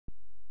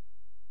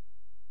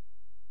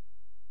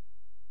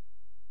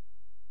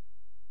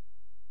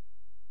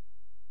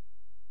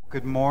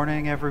Good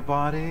morning,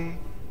 everybody.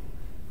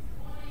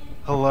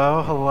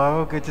 Hello,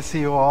 hello. Good to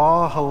see you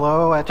all.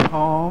 Hello at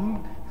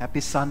home.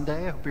 Happy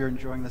Sunday. I hope you're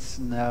enjoying the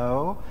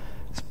snow.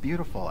 It's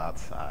beautiful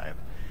outside.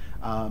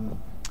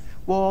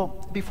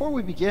 Well, before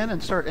we begin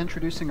and start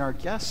introducing our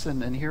guests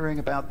and hearing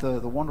about the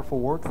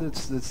wonderful work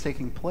that's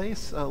taking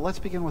place, let's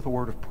begin with a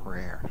word of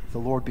prayer. The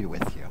Lord be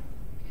with you.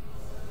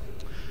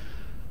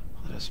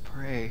 Let us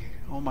pray.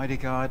 Almighty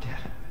God,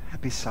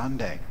 happy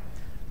Sunday.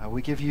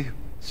 We give you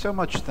so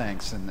much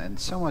thanks and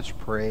so much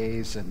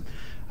praise, and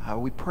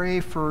we pray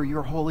for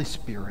your Holy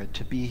Spirit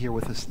to be here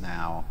with us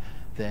now,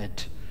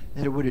 that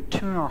it would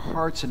attune our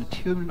hearts and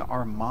attune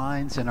our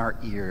minds and our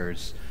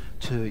ears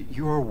to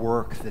your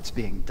work that's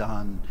being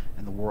done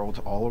in the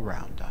world all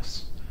around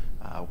us.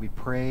 We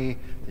pray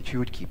that you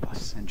would keep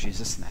us. In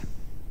Jesus' name,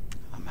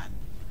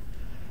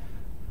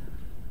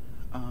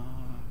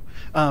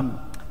 amen.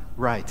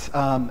 Right.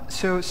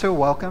 So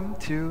welcome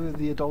to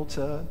the Adult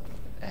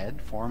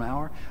Ed Forum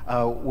Hour.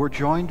 We're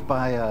joined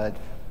by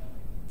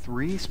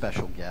three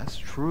special guests,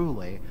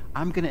 truly.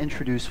 I'm going to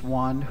introduce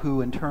one who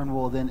in turn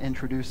will then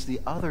introduce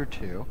the other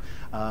two.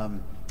 I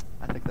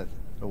think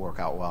that'll work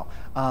out well.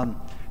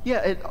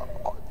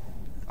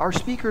 Our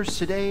speakers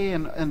today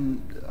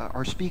and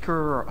our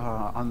speaker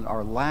on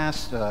our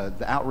last,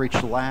 the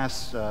outreach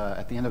last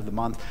at the end of the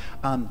month,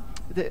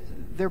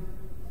 they're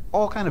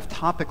all kind of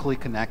topically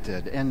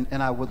connected, and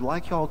I would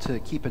like y'all to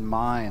keep in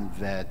mind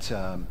that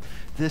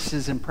this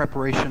is in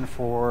preparation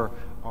for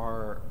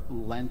our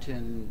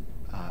Lenten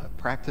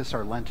practice,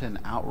 our Lenten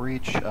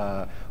outreach.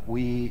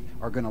 We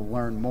are going to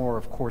learn more,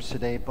 of course,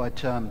 today,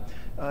 but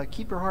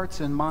keep your hearts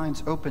and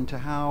minds open to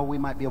how we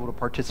might be able to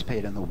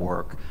participate in the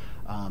work.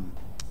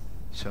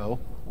 So,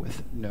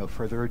 with no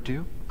further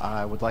ado,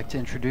 I would like to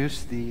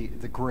introduce the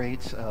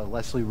great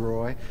Leslie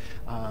Roy,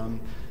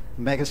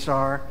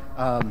 megastar.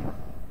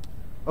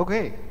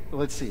 Okay,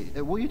 let's see.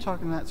 Will you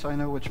talk in that so I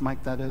know which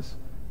mic that is?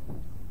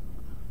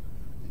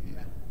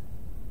 Yeah.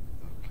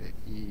 Okay,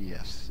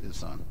 yes,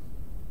 it's on.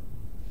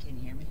 Can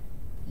you hear me?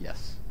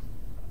 Yes.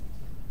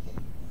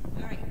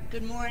 All right,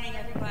 good morning,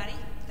 everybody.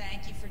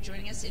 Thank you for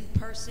joining us in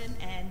person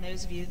and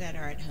those of you that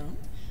are at home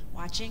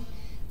watching.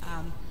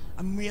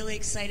 I'm really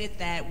excited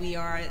that we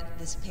are,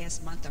 this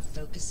past month, are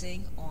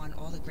focusing on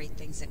all the great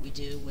things that we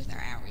do with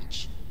our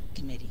outreach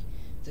committee.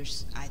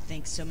 There's, I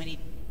think, so many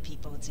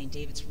people at St.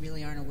 David's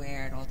really aren't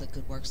aware of all the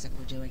good works that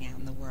we're doing out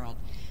in the world.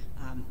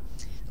 I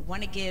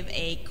want to give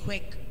a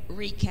quick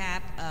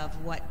recap of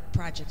what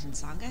Project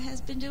Ensonga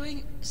has been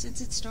doing since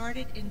it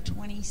started in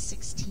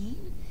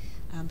 2016,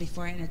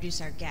 before I introduce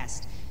our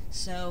guest.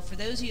 So for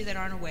those of you that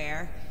aren't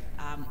aware,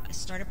 I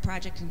started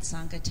Project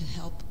Ensonga to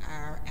help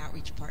our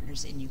outreach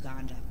partners in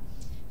Uganda.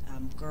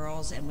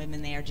 Girls and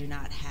women there do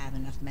not have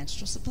enough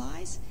menstrual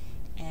supplies,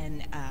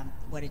 and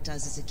what it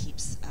does is it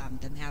keeps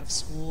them out of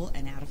school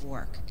and out of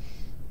work.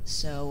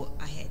 So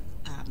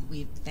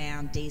we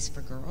found Days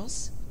for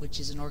Girls, which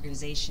is an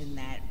organization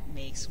that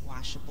makes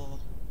washable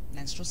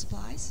menstrual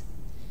supplies,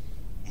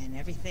 and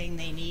everything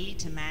they need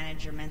to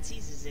manage your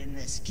menses is in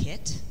this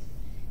kit.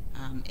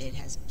 It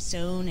has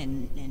sewn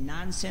and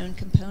non-sewn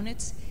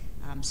components.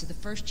 So the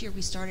first year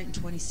we started in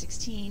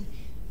 2016,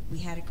 we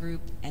had a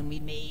group and we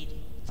made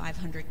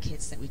 500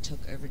 kits that we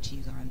took over to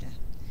Uganda.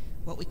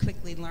 What we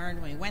quickly learned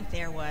when we went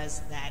there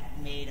was that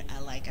made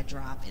like a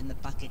drop in the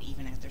bucket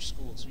even at their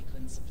schools. We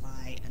couldn't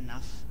supply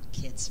enough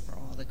kits for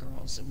all the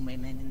girls and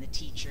women and the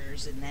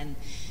teachers, and then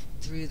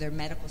through their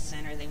medical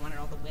center they wanted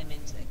all the women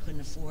that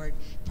couldn't afford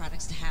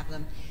products to have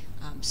them.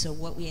 So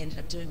what we ended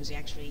up doing was we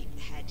actually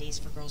had Days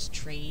for Girls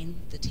train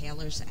the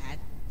tailors at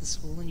the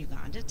school in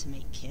Uganda to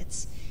make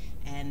kits,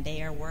 and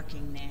they are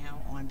working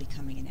now on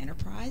becoming an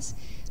enterprise.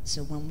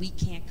 So when we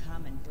can't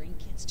come and bring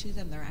kits to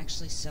them, they're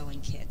actually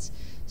sewing kits.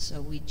 So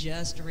we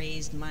just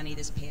raised money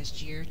this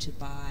past year to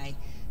buy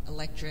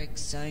electric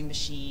sewing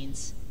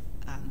machines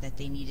that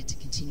they needed to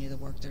continue the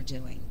work they're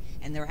doing.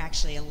 And they're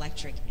actually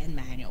electric and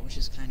manual, which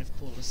is kind of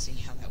cool to see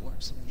how that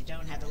works. So when they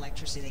don't have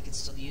electricity, they can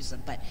still use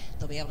them, but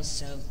they'll be able to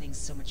sew things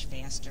so much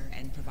faster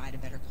and provide a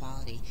better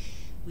quality.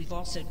 We've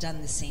also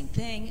done the same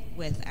thing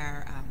with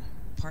our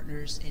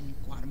partners in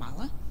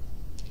Guatemala.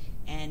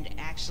 And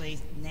actually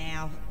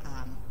now,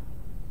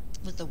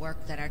 with the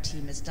work that our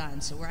team has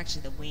done, so we're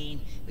actually the Wayne,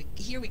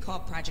 here we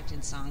call it Project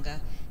Ensonga,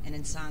 and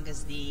Ensonga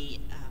is the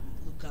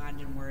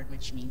Ugandan word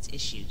which means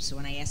issue. So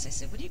when I asked, I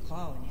said, what do you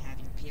call when you have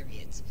your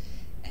periods?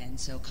 And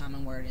so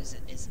common word is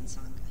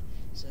Ensonga.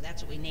 So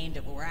that's what we named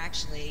it, but we're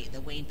actually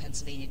the Wayne,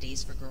 Pennsylvania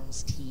Days for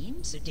Girls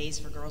team. So Days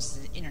for Girls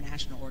is an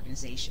international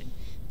organization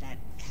that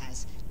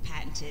has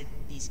patented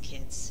these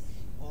kits.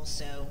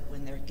 Also,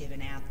 when they're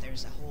given out,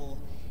 there's a whole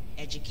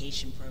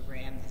education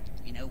program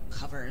that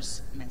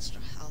covers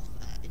menstrual health,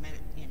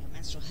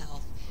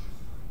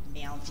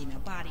 male and female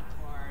body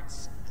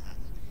parts,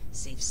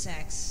 safe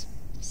sex,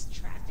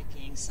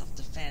 trafficking,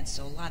 self-defense.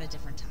 So a lot of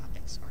different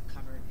topics are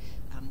covered,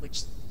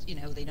 which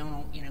they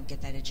don't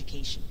get that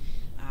education.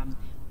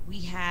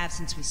 We have,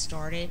 since we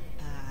started,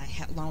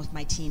 along with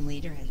my team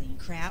leader Eileen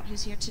Kraut,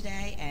 who's here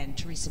today, and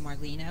Teresa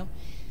Marlino,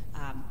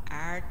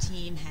 Our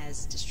team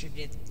has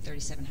distributed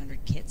 3,700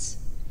 kits,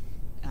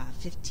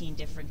 15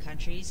 different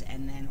countries,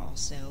 and then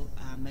also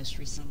most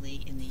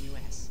recently in the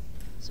U.S.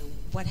 So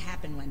what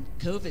happened when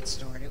COVID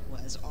started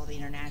was all the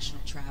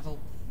international travel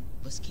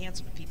was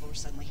canceled. People were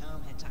suddenly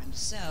home, had time to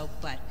sew,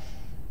 but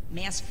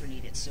masks were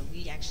needed. So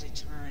we actually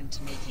turned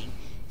to making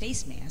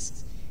face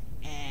masks,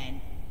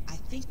 and I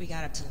think we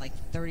got up to like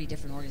 30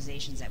 different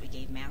organizations that we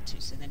gave them out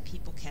to. So then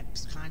people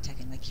kept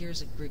contacting, like,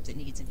 here's a group that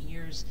needs them,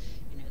 here's,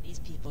 these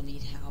people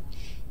need help.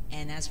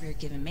 And as we were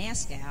giving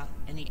masks out,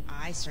 and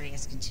I started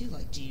asking too,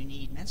 like, do you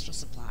need menstrual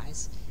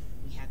supplies?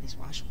 We have these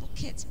washable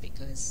kits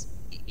because,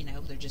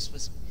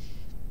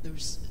 there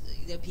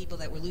were people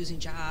that were losing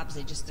jobs.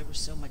 There was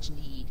so much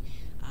need.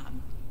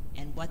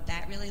 And what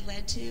that really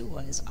led to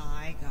was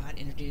I got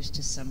introduced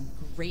to some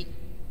great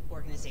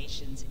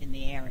organizations in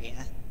the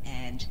area,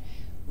 and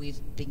we've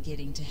been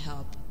getting to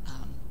help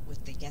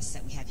with the guests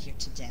that we have here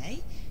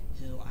today,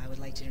 who I would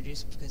like to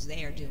introduce because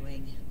they are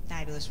doing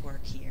fabulous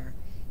work here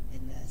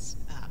in this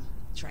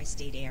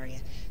tri-state area.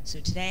 So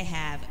today I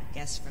have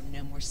guests from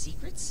No More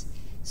Secrets.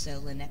 So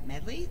Lynette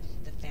Medley,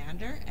 the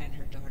founder, and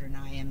her daughter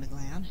Nia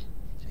McGlone,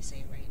 did I say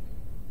it right?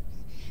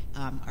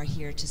 Are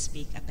here to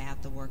speak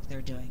about the work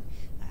they're doing,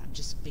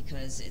 just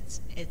because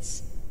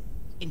it's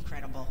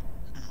incredible,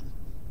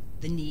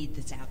 the need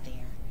that's out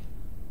there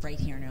right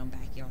here in our own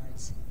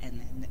backyards, and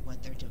then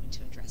what they're doing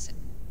to address it.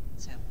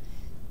 So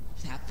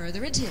without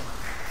further ado.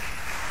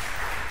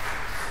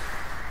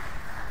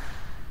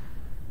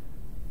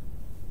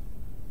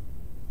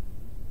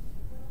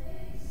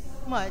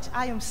 Much.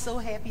 I am so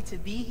happy to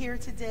be here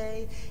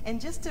today and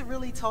just to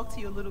really talk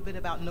to you a little bit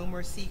about No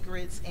More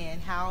Secrets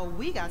and how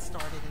we got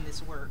started in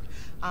this work.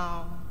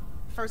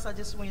 First, I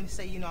just wanted to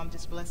say, I'm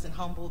just blessed and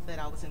humbled that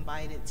I was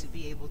invited to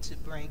be able to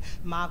bring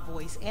my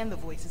voice and the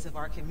voices of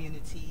our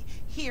community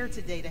here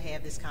today to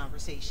have this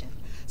conversation.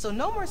 So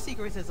No More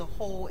Secrets as a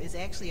whole is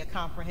actually a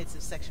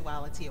comprehensive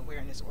sexuality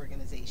awareness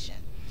organization.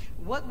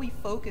 What we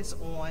focus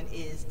on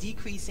is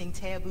decreasing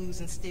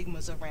taboos and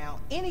stigmas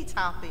around any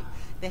topic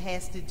that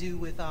has to do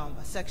with a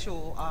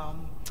sexual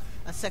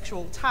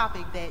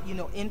topic that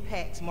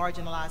impacts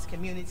marginalized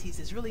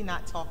communities is really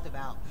not talked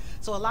about.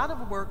 So a lot of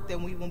the work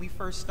that when we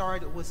first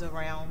started was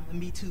around the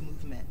Me Too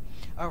movement,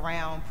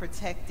 around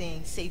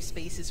protecting safe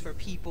spaces for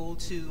people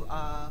to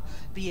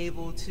be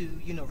able to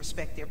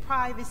respect their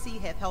privacy,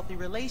 have healthy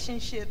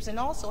relationships, and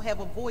also have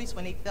a voice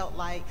when they felt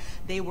like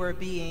they were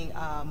being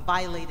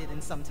violated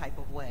in some type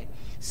of way.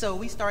 So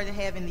we started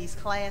having these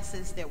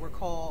classes that were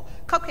called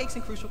Cupcakes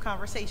and Crucial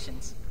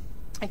Conversations.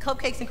 And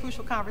Cupcakes and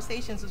Crucial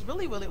Conversations was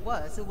really what it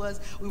was.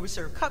 We would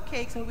serve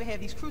cupcakes and we would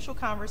have these crucial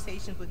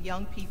conversations with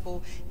young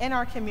people in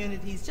our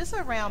communities just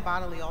around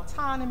bodily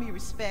autonomy,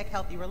 respect,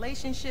 healthy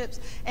relationships,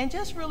 and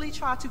just really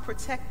try to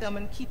protect them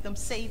and keep them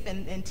safe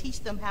and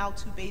teach them how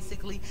to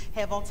basically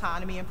have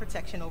autonomy and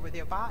protection over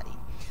their body.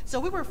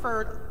 So we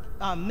referred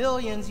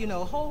millions,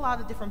 a whole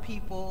lot of different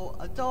people,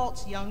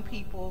 adults, young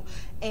people.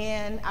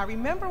 And I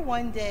remember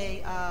one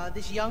day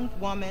this young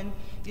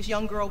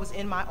girl was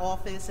in my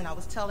office, and I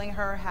was telling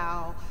her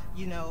how,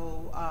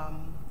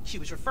 she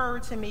was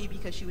referred to me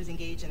because she was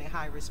engaging in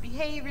high-risk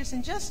behaviors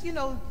and just,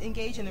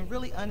 engaging in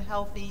really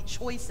unhealthy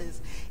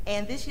choices.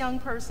 And this young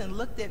person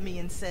looked at me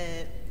and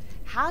said,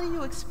 "How do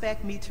you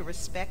expect me to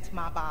respect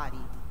my body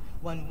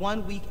when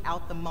 1 week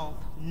out the month,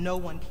 no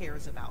one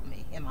cares about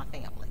me and my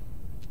family?"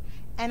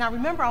 And I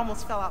remember I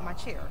almost fell out my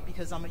chair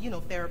because I'm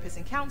a therapist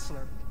and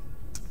counselor.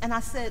 And I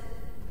said,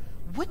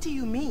 "What do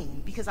you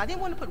mean?" Because I didn't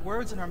want to put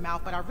words in her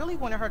mouth, but I really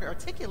wanted her to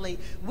articulate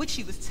what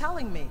she was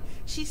telling me.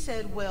 She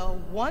said, "Well,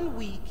 1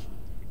 week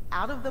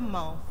out of the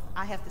month,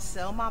 I have to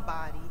sell my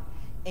body,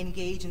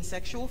 engage in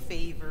sexual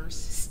favors,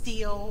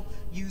 steal,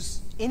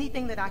 use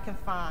anything that I can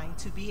find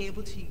to be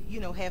able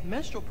to, have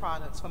menstrual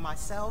products for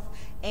myself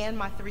and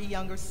my 3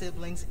 younger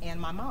siblings and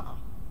my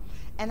mom."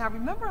 And I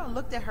remember I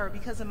looked at her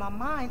because in my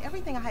mind,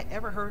 everything I had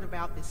ever heard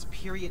about this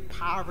period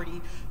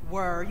poverty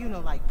were,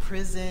 like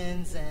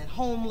prisons and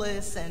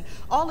homeless and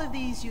all of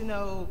these,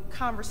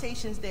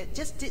 conversations that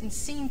just didn't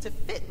seem to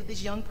fit with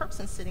this young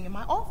person sitting in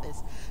my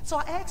office. So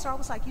I asked her, I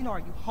was like, are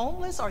you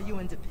homeless? Are you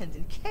in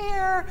dependent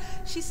care?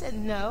 She said,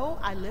 "No,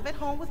 I live at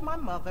home with my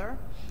mother,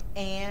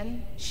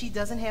 and she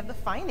doesn't have the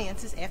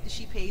finances after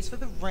she pays for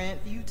the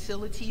rent, the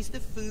utilities, the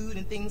food,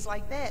 and things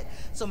like that.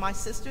 So my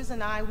sisters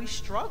and I, we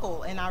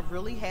struggle, and I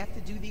really have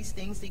to do these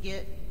things to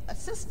get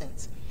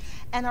assistance."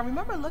 And I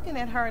remember looking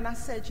at her and I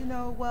said,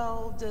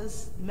 well,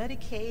 does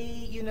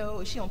Medicaid,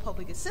 is she on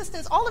public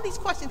assistance? All of these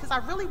questions, because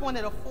I really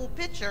wanted a full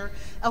picture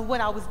of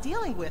what I was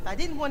dealing with. I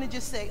didn't want to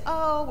just say,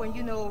 oh,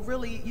 and,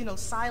 really,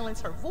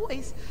 silence her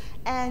voice.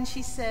 And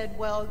she said,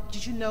 "Well,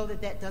 did you know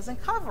that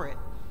doesn't cover it?"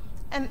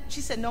 And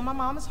she said, "No, my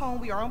mom is home.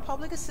 We are on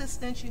public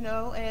assistance,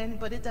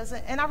 but it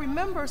doesn't." And I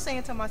remember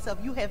saying to myself,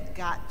 "You have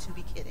got to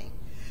be kidding."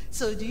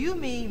 So do you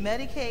mean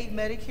Medicaid,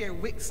 Medicare,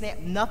 WIC, SNAP,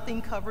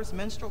 nothing covers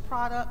menstrual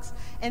products?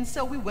 And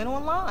so we went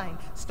online,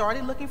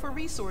 started looking for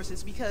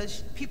resources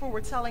because people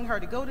were telling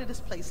her to go to this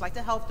place, like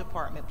the health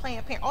department,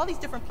 Planned Parenthood, all these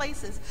different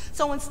places.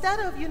 So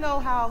instead of, you know,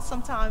 how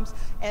sometimes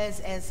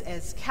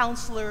as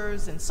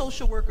counselors and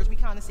social workers, we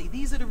kind of say,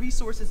 these are the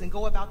resources and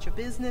go about your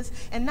business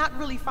and not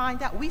really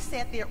find out. We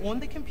sat there on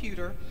the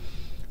computer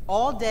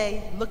all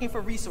day looking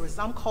for resources.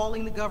 I'm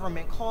calling the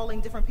government,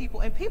 calling different people,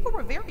 and people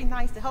were very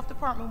nice. The health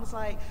department was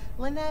like,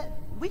 Lynette,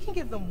 we can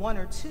give them 1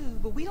 or 2,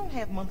 but we don't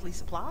have monthly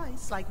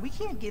supplies. Like, we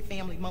can't give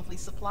family monthly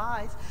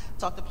supplies.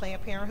 Talked to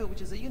Planned Parenthood,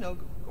 which is a, you know,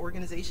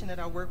 organization that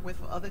I work with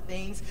for other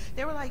things.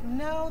 They were like,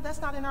 no,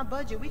 that's not in our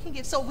budget. We can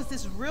give. So it was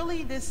this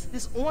really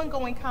this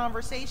ongoing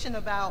conversation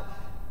about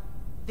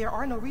there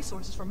are no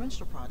resources for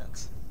menstrual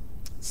products.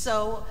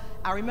 So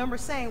I remember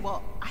saying,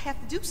 well, I have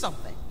to do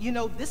something. You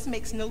know, this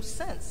makes no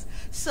sense.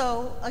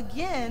 So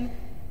again,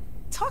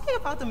 talking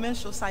about the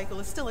menstrual cycle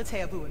is still a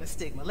taboo and a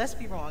stigma. Let's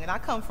be wrong. And I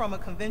come from a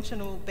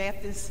conventional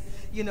Baptist,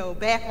 you know,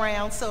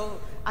 background. So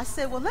I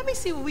said, well, let me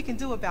see what we can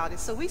do about it.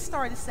 So we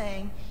started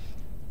saying,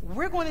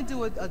 we're going to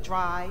do a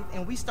drive,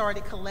 and we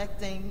started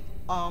collecting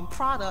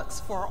products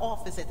for our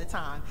office at the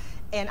time.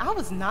 And I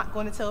was not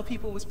going to tell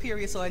people it was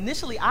period. So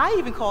initially, I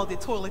even called it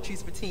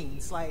toiletries for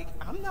teens. Like,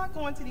 I'm not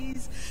going to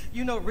these,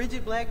 you know,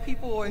 rigid black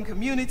people or in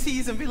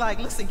communities and be like,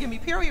 listen, give me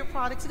period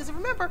products. Because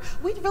remember,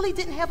 we really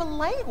didn't have a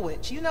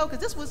language, you know, because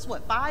this was,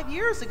 what, 5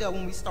 years ago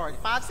when we started,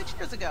 5, 6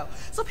 years ago.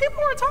 So people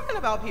weren't talking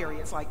about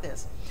periods like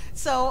this.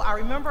 So I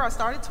remember I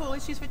started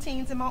toiletries for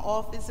teens in my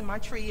office, in my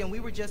tree, and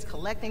we were just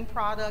collecting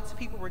products.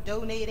 People were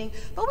donating.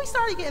 But we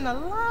started getting a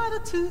lot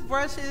of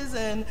toothbrushes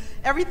and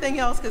everything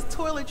else because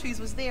toiletries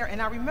was there.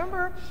 And I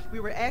remember we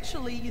were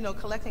actually, you know,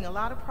 collecting a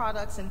lot of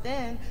products, and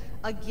then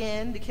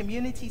again, the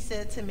community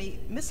said to me,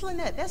 Miss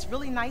Lynette, that's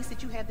really nice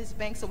that you have this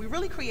bank. So we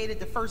really created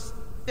the first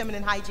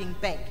feminine hygiene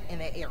bank in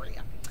that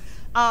area.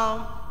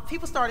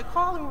 People started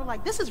calling and were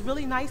like, this is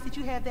really nice that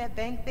you have that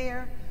bank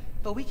there,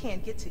 but we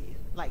can't get to you.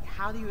 Like,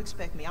 how do you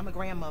expect me? I'm a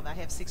grandmother. I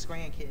have 6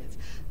 grandkids.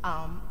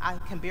 I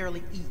can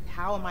barely eat.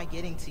 How am I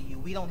getting to you?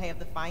 We don't have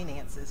the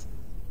finances.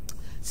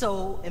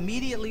 So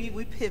immediately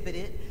we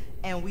pivoted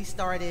and we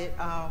started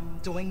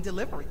doing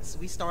deliveries.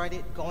 We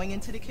started going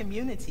into the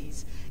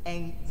communities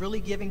and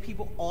really giving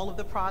people all of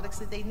the products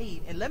that they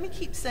need. And let me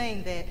keep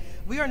saying that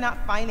we are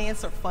not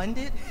financed or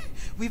funded.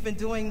 We've been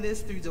doing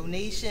this through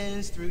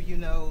donations, through, you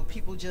know,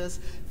 people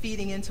just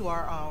feeding into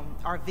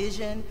our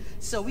vision.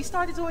 So we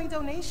started doing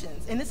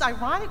donations. And it's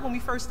ironic, when we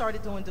first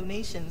started doing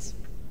donations,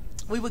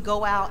 we would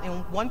go out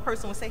and one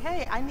person would say,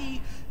 hey, I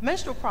need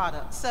menstrual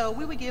products. So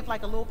we would give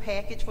like a little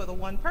package for the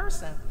one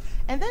person.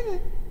 And then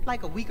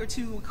like a week or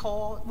two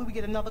we would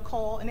get another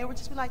call, and they would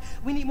just be like,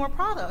 we need more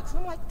products.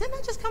 And I'm like, didn't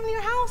I just come to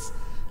your house?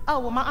 Oh,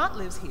 well, my aunt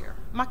lives here.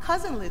 My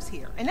cousin lives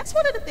here. And that's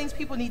one of the things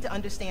people need to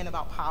understand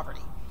about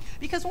poverty.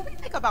 Because when we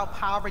think about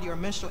poverty or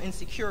menstrual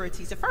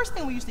insecurities, the first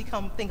thing we usually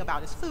think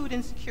about is food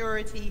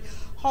insecurity,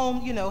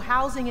 home, you know,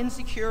 housing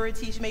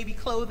insecurities, maybe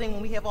clothing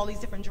when we have all these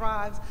different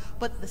drives.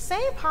 But the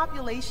same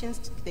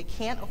populations that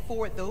can't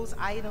afford those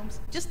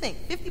items, just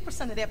think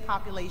 50% of that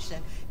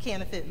population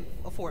can't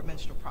afford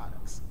menstrual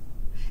products.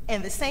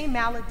 And the same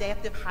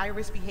maladaptive,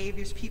 high-risk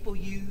behaviors people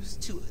use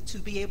to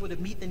be able to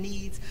meet the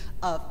needs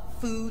of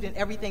food and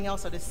everything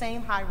else are the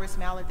same high-risk,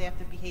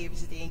 maladaptive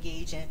behaviors that they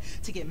engage in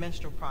to get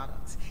menstrual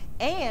products.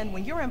 And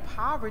when you're in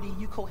poverty,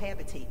 you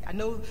cohabitate. I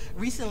know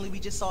recently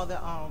we just saw the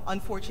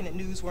unfortunate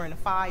news where a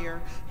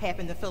fire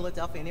happened in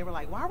Philadelphia, and they were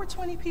like, why were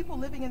 20 people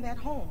living in that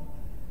home?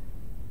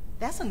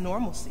 That's a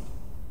normalcy.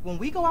 When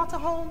we go out to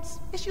homes,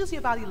 it's usually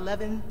about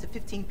 11 to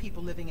 15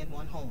 people living in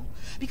one home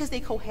because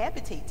they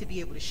cohabitate to be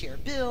able to share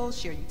bills,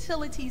 share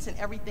utilities, and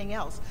everything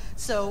else.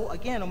 So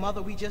again, a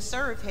mother we just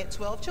served had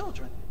 12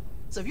 children.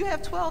 So if you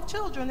have 12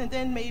 children and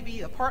then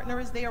maybe a partner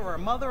is there or a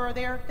mother are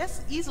there, that's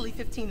easily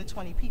 15 to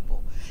 20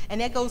 people. And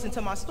that goes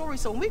into my story.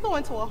 So when we go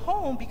into a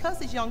home, because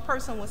this young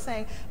person was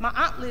saying, my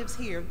aunt lives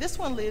here, this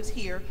one lives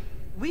here,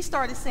 we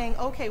started saying,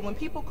 okay, when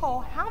people call,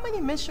 how many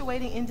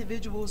menstruating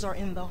individuals are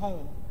in the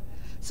home?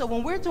 So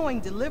when we're doing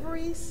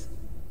deliveries,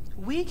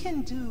 we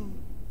can do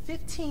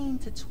 15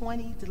 to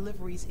 20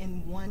 deliveries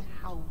in one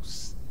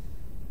house,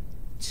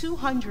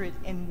 200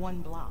 in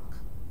one block.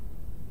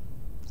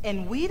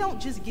 And we don't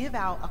just give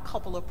out a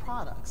couple of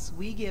products.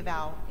 We give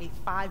out a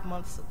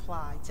 5-month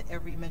supply to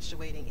every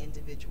menstruating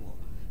individual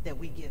that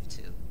we give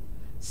to.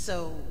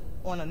 So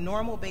on a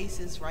normal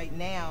basis right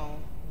now,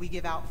 we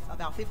give out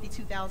about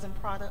 52,000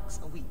 products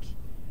a week.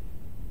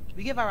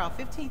 We give around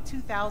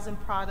 52,000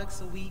 products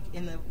a week.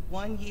 In the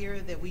 1 year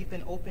that we've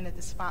been open at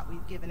the spot,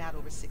 we've given out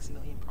over 6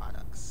 million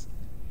products.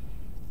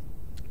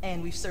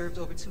 And we've served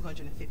over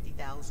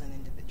 250,000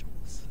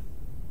 individuals.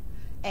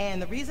 And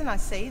the reason I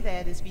say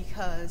that is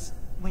because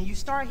when you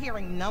start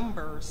hearing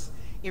numbers,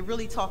 it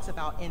really talks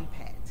about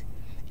impact.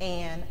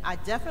 And I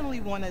definitely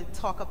want to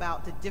talk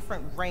about the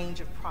different range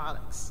of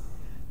products.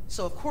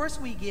 So of course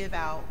we give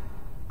out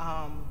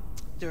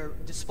their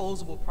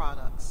disposable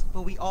products,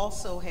 but we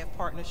also have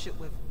partnership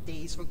with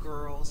Days for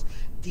Girls,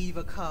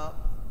 Diva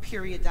Cup,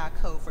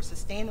 period.co for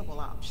sustainable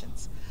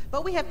options.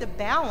 But we have to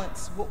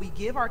balance what we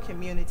give our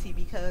community,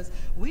 because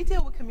we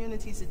deal with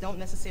communities that don't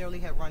necessarily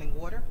have running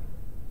water,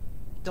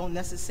 don't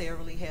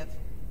necessarily have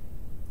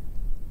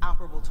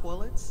operable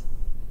toilets,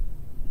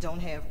 don't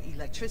have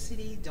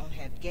electricity, don't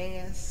have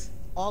gas,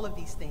 all of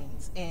these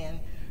things. And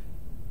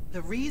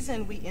the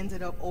reason we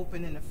ended up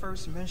opening the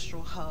first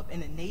menstrual hub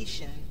in the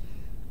nation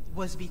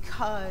was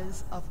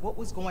because of what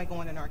was going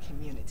on in our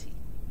community.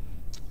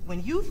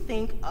 When you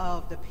think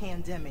of the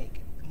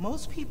pandemic,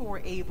 most people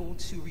were able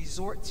to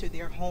resort to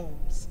their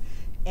homes,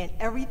 and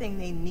everything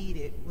they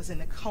needed was in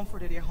the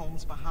comfort of their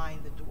homes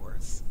behind the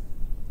doors.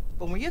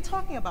 But when you're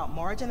talking about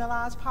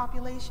marginalized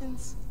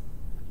populations,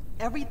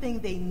 everything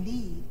they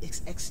need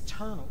is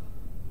external.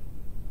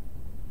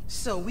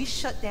 So we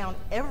shut down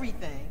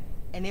everything,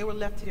 and they were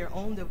left to their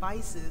own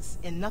devices,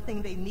 and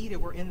nothing they needed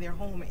were in their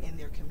home and in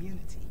their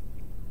community.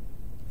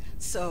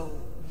 So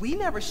we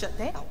never shut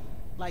down.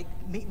 Like,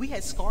 we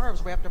had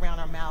scarves wrapped around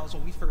our mouths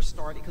when we first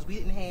started,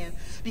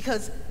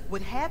 because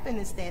what happened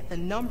is that the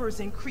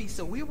numbers increased.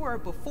 So we were,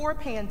 before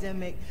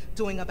pandemic,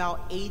 doing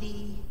about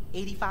 80,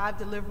 85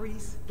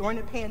 deliveries. During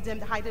the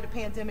pandemic, the height of the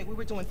pandemic, we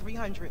were doing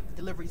 300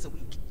 deliveries a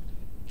week,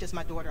 just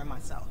my daughter and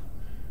myself,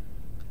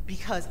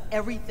 because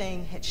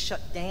everything had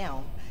shut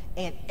down.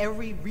 And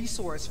every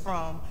resource,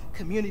 from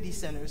community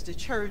centers to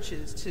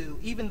churches to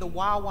even the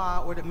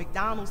Wawa or the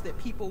McDonald's that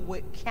people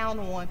would count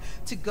on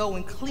to go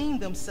and clean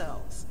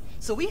themselves.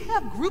 So we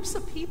have groups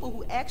of people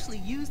who actually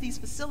use these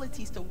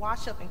facilities to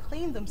wash up and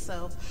clean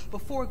themselves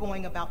before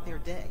going about their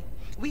day.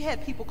 We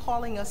had people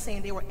calling us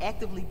saying they were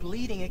actively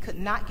bleeding and could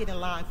not get in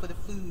line for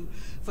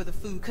the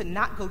food, could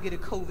not go get a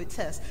COVID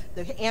test.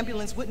 The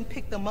ambulance wouldn't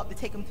pick them up to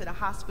take them to the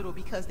hospital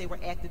because they were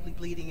actively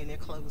bleeding and their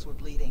clothes were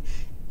bleeding.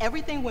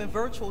 Everything went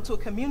virtual to a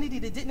community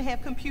that didn't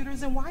have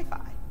computers and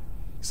Wi-Fi.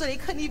 So they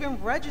couldn't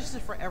even register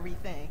for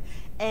everything.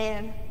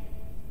 And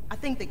I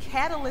think the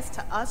catalyst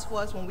to us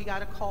was when we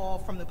got a call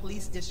from the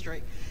police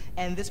district,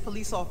 and this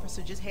police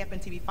officer just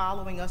happened to be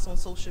following us on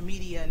social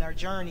media in our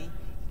journey.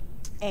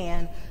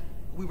 And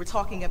we were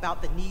talking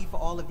about the need for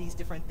all of these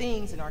different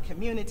things in our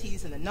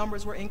communities, and the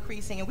numbers were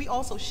increasing, and we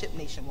also ship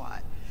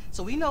nationwide.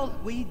 So we know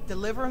we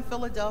deliver in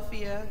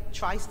Philadelphia,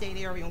 tri-state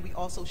area, and we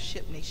also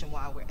ship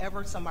nationwide,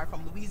 wherever somebody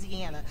from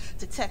Louisiana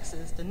to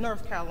Texas to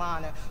North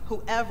Carolina,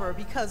 whoever,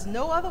 because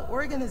no other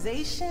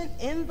organization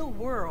in the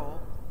world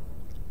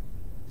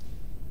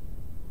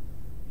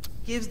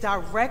gives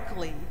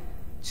directly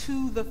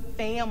to the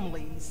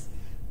families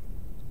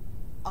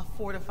a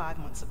 4 to 5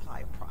 month supply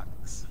of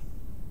products.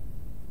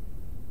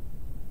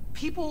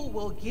 People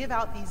will give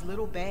out these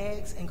little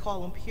bags and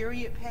call them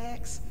period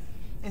packs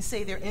and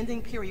say they're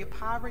ending period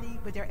poverty,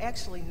 but they're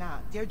actually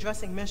not. They're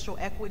addressing menstrual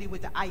equity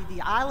with the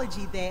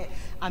ideology that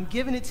I'm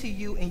giving it to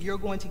you and you're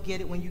going to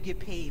get it when you get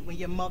paid, when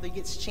your mother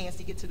gets a chance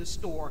to get to the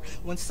store,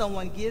 when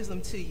someone gives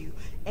them to you.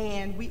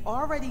 And we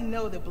already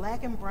know that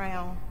Black and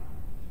brown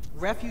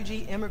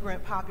refugee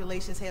immigrant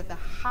populations have the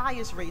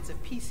highest rates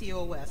of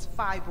PCOS,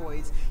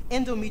 fibroids,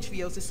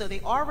 endometriosis, so they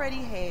already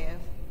have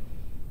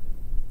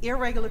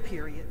irregular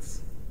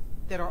periods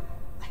that are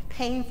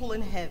painful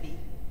and heavy.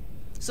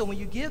 So when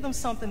you give them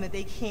something that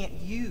they can't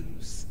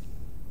use,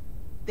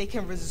 they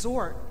can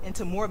resort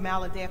into more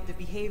maladaptive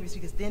behaviors,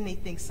 because then they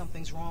think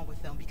something's wrong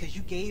with them because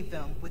you gave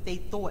them what they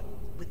thought,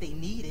 what they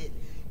needed,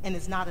 and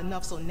it's not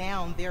enough. So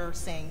now they're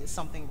saying there's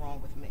something wrong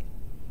with me.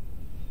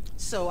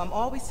 So I'm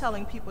always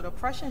telling people that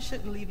oppression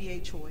shouldn't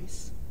alleviate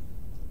choice.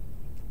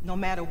 No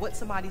matter what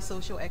somebody's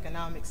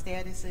socioeconomic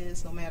status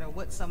is, no matter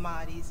what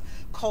somebody's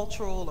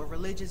cultural or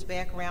religious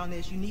background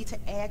is, you need to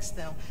ask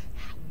them,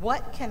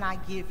 what can I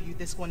give you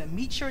that's going to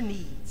meet your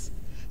needs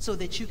so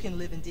that you can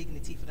live in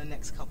dignity for the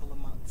next couple of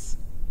months?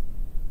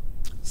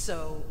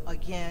 So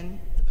again,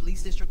 the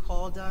police district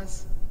called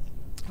us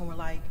and we're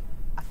like,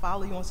 I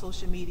follow you on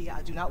social media.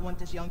 I do not want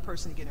this young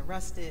person to get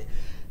arrested.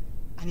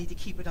 I need to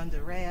keep it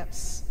under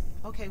wraps.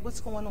 Okay, what's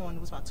going on? It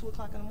was about 2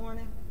 o'clock in the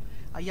morning.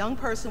 A young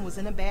person was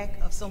in the back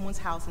of someone's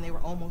house and they were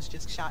almost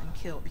just shot and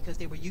killed because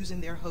they were using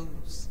their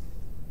hose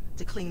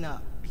to clean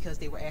up because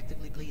they were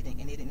actively bleeding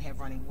and they didn't have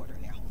running water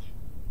in their home.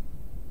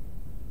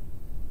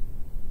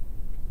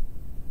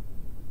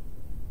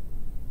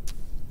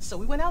 So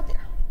we went out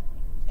there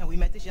and we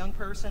met this young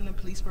person, a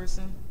police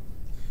person,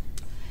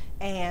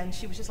 and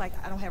she was just like,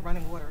 I don't have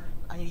running water.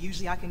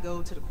 Usually I can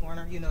go to the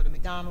corner, you know, the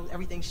McDonald's,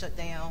 everything's shut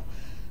down.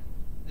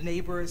 The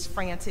neighbor is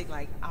frantic,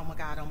 like, oh my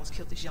God, I almost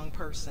killed this young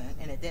person.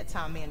 And at that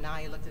time, me and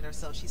Naya looked at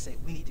ourselves. She said,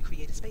 we need to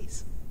create a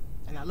space.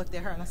 And I looked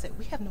at her and I said,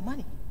 we have no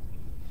money.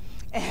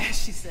 And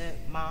she said,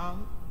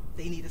 Mom,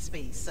 they need a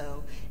space.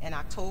 So in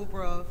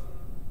October of,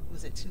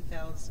 was it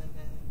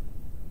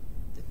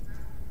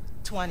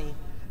 2020,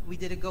 we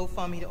did a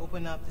GoFundMe to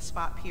open up the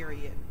Spot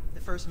Period,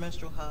 the first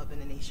menstrual hub in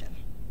the nation.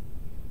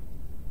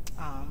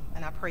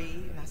 And I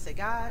prayed and I said,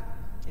 God,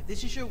 if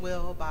this is your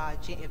will, by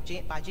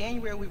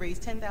January we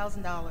raised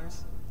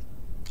 $10,000,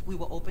 we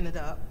will open it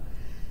up.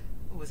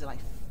 What was it, like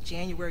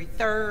January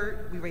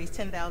 3rd, we raised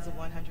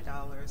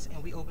 $10,100,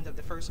 and we opened up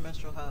the first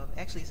menstrual hub,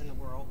 actually it's in the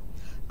world.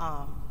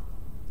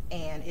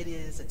 and it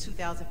is a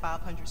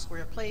 2,500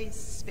 square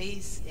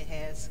space. It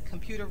has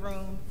computer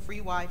room, free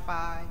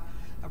Wi-Fi,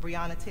 a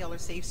Breonna Taylor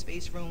safe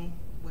space room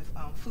with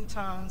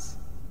futons,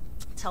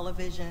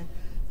 television,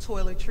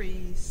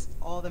 toiletries,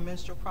 all the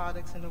menstrual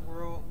products in the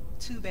world,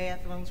 2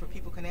 bathrooms where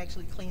people can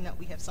actually clean up.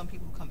 We have some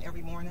people who come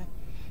every morning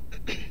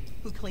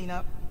who clean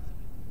up,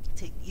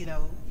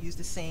 use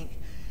the sink.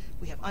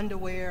 We have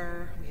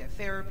underwear, we have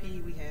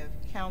therapy, we have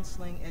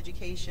counseling,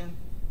 education,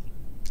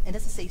 and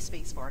it's a safe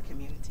space for our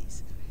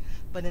communities.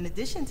 But in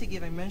addition to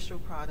giving menstrual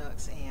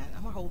products, and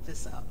I'm gonna hold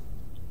this up,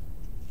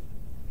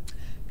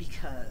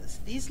 because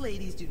these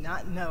ladies do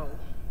not know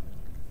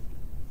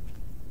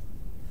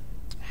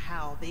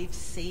how they've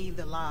saved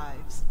the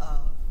lives of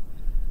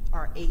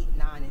our 8,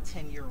 9, and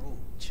 10-year-old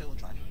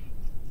children.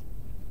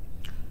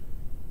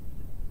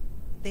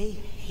 They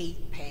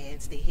hate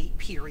pads, they hate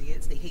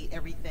periods, they hate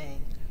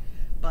everything.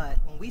 But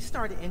when we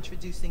started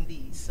introducing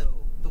these, so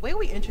the way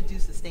we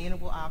introduce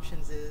sustainable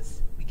options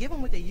is we give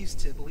them what they used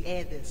to, but we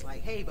add this,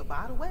 like, hey, but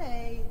by the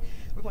way,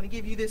 we're going to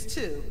give you this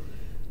too.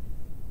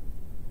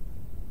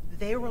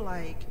 They were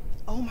like,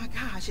 oh my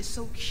gosh, it's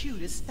so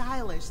cute, it's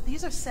stylish.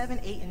 These are 7,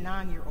 8, and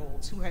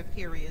 9-year-olds who have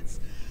periods,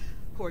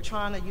 who are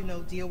trying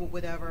to, deal with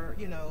whatever,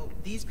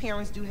 these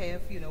parents do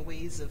have,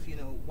 ways of,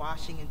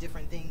 washing and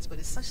different things, but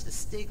it's such the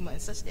stigma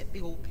and such that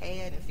big old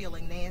pad and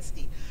feeling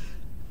nasty.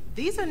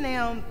 These are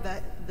now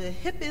the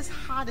hippest,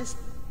 hottest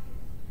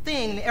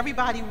thing that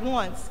everybody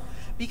wants,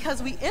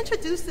 because we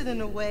introduced it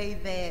in a way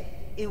that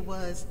it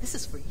was, this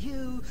is for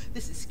you,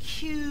 this is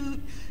cute,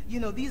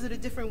 these are the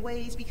different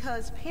ways,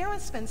 because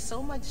parents spend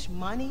so much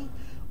money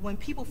when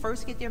people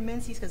first get their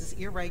menses, because it's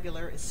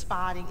irregular, it's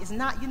spotting, it's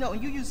not,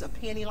 and you use a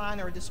panty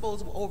liner or a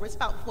disposable over, it's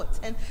about,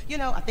 what, 10,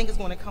 I think it's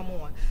going to come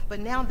on. But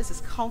now this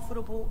is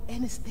comfortable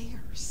and it's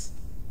theirs.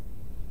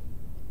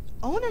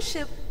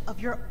 Ownership of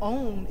your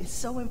own is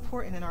so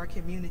important in our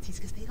communities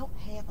because they don't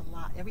have a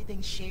lot.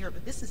 Everything's shared,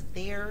 but this is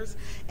theirs,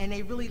 and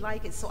they really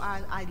like it. So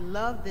I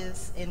love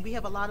this, and we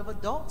have a lot of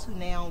adults who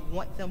now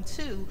want them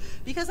too,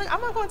 because I'm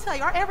not going to tell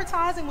you, our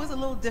advertising was a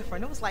little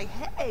different. It was like,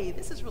 hey,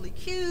 this is really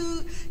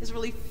cute, it's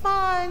really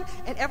fun,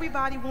 and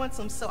everybody wants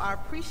them. So I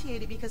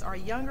appreciate it because our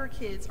younger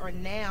kids are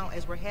now,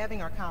 as we're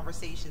having our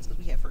conversations,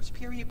 because we have first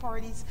period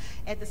parties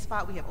at the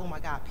spot, we have oh my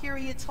God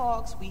period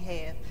talks, we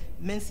have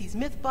Menses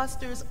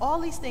Mythbusters,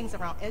 all these things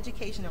around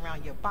education,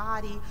 around your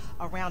body,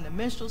 around the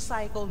menstrual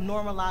cycle,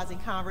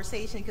 normalizing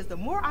conversation, because the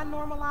more I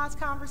normalize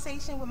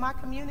conversation with my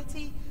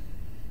community,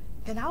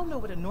 then I'll know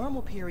what a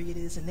normal period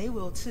is, and they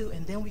will too,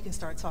 and then we can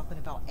start talking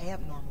about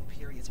abnormal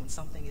periods when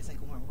something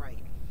isn't going right.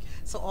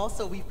 So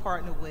also we've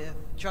partnered with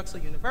Drexel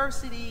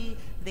University.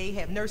 They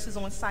have nurses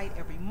on site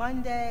every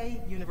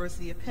Monday.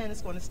 University of Penn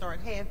is going to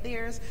start have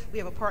theirs. We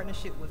have a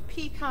partnership with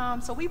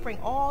PCOM. So we bring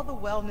all the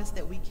wellness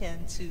that we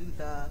can to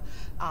the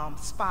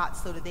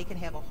spots so that they can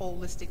have a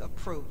holistic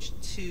approach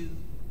to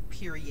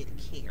period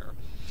care.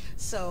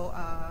 So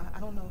I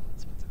don't know.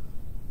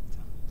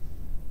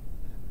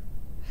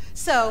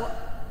 So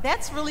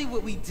that's really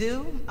what we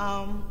do.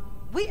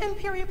 We end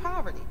period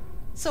poverty.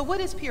 So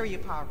what is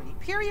period poverty?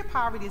 Period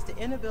poverty is the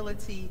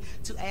inability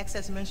to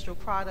access menstrual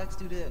products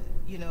due to,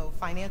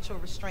 financial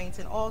restraints,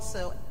 and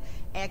also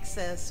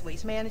access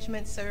waste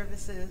management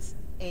services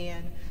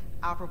and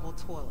operable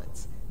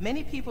toilets.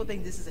 Many people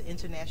think this is an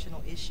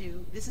international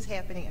issue. This is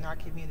happening in our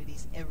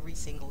communities every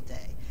single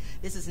day.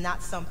 This is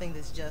not something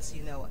that's just,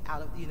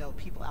 out of,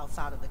 people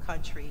outside of the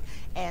country.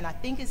 And I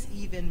think it's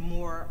even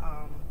more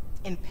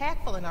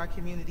impactful in our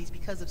communities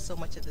because of so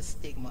much of the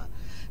stigma.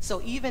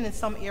 So even in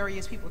some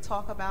areas people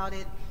talk about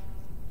it,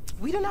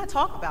 we do not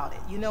talk about it.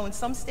 In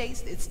some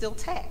states it's still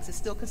taxed, it's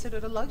still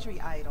considered a luxury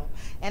item.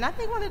 And I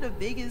think one of the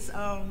biggest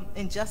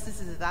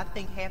injustices that I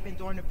think happened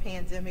during the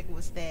pandemic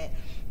was that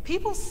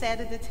people sat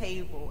at the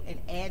table and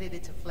added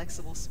it to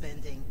flexible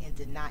spending and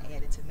did not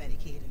add it to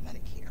Medicaid and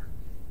Medicare.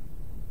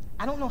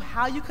 I don't know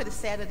how you could have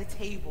sat at a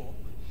table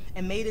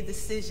and made a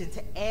decision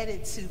to add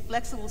it to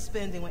flexible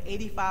spending when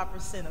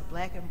 85% of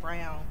black and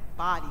brown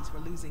bodies were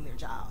losing their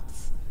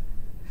jobs.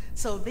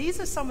 So these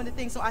are some of the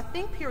things. So I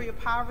think period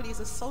poverty is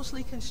a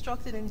socially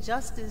constructed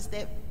injustice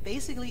that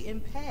basically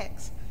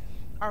impacts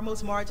our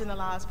most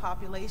marginalized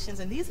populations.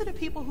 And these are the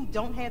people who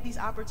don't have these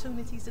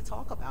opportunities to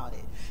talk about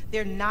it.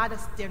 They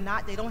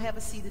don't have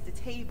a seat at the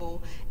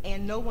table,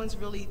 and no one's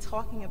really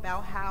talking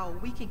about how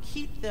we can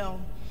keep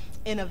them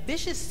in a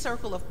vicious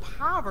circle of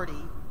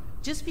poverty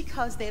just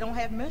because they don't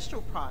have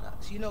menstrual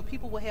products.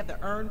 People will have the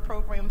earn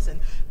programs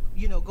and,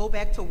 go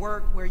back to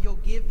work where you'll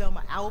give them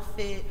an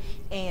outfit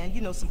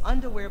and, some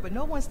underwear, but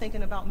no one's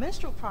thinking about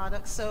menstrual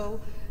products. So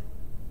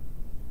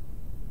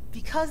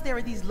because there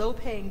are these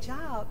low-paying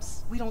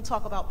jobs, we don't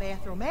talk about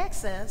bathroom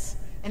access,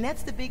 and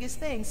that's the biggest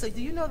thing. So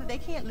do you know that they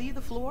can't leave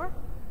the floor?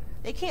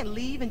 They can't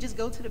leave and just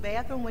go to the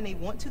bathroom when they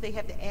want to. They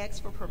have to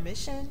ask for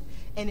permission,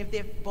 and if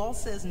their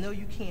boss says, no,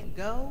 you can't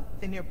go,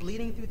 then they're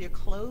bleeding through their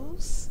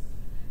clothes.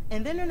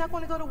 And then they're not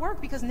going to go to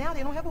work because now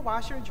they don't have a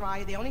washer and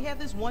dryer. They only have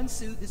this one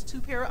suit, this 2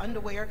 pair of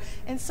underwear.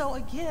 And so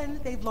again,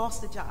 they've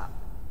lost a job.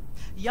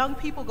 Young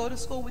people go to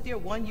school with their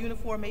one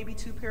uniform, maybe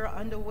 2 pair of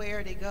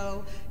underwear. They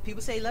go,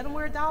 people say, let them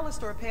wear a dollar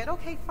store pad.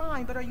 Okay,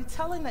 fine, but are you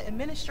telling the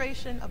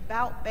administration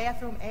about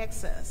bathroom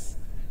access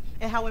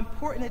and how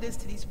important it is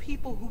to these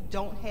people who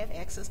don't have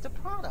access to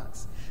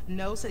products?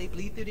 No, so they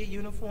bleed through their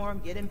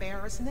uniform, get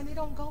embarrassed, and then they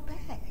don't go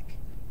back.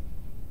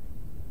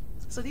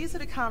 So these are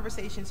the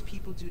conversations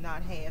people do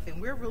not have,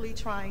 and we're really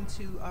trying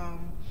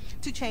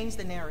to change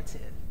the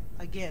narrative.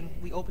 Again,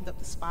 we opened up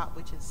the SPOT,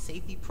 which is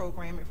Safety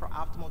Programming for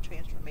Optimal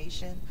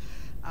Transformation.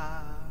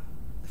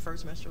 The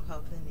first menstrual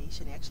health in the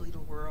nation, actually the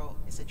world.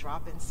 It's a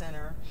drop-in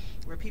center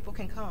where people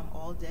can come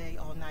all day,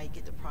 all night,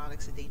 get the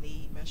products that they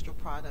need, menstrual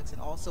products. And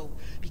also,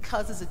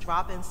 because it's a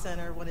drop-in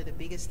center, one of the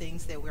biggest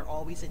things that we're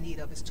always in need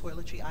of is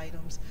toiletry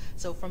items.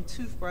 So from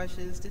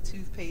toothbrushes to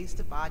toothpaste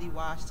to body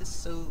wash to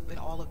soap and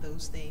all of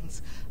those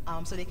things,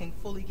 so they can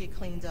fully get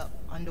cleaned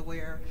up,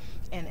 underwear,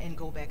 and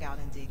go back out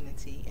in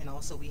dignity. And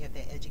also we have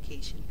that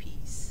education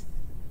piece.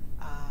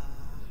 Did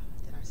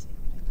I say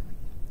everything?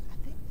 I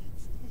think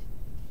that's it.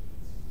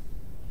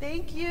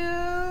 Thank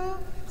you.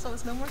 So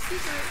it's no more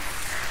secrets.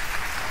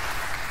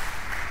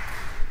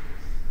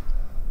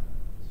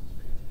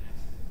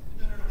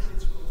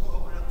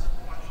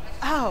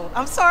 Oh,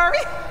 I'm sorry.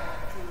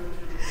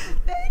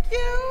 Thank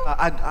you.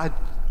 I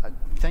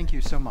thank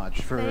you so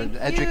much for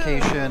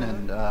education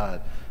and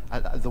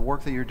the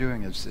work that you're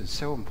doing is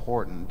so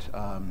important.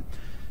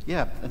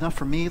 Yeah, enough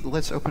for me.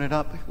 Let's open it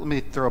up. Let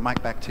me throw a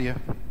mic back to you.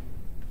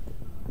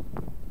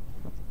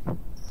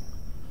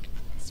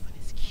 This one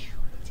is cute.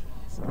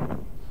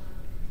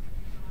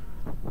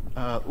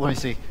 Let me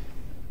see.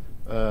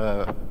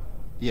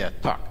 Yeah,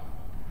 talk.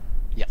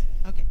 Yeah.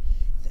 Okay.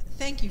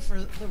 Thank you for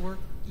the work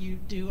you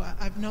do.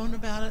 I've known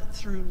about it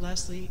through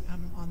Leslie.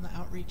 I'm on the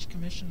outreach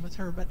commission with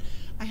her, but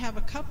I have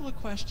a couple of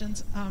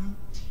questions.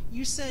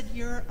 You said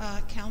you're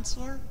a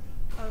counselor,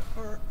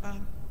 or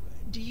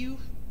do you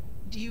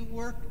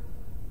work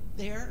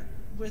there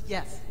with?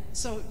 Yes.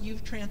 So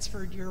you've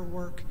transferred your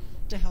work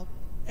to help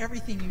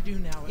everything you do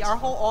now. Yeah, our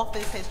whole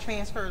office has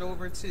transferred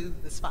over to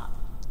the SPOT.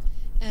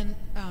 And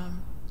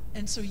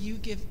so you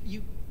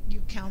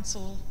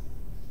counsel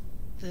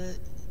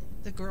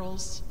the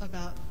girls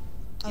about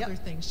other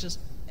things, just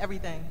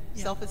everything.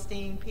 Yeah.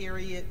 Self-esteem,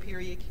 period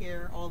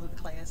care, all of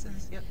the classes.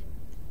 Right. Yep.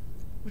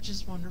 Which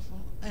is wonderful.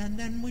 And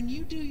then when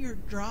you do your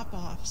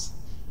drop-offs,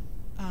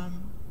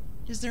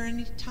 is there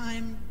any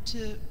time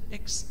to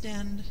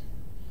extend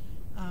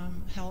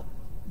help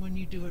when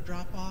you do a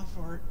drop-off,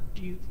 or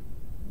do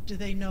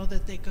they know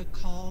that they could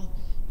call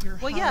your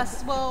hub? Well,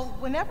 yes. Well,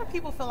 whenever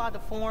people fill out the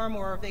form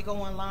or if they go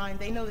online,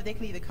 they know that they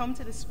can either come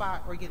to the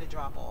SPOT or get a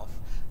drop-off.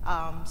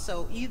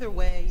 So either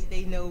way,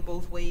 they know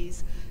both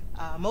ways.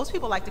 Most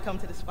people like to come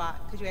to the SPOT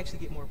because you actually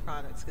get more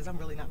products, because I'm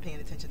really not paying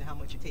attention to how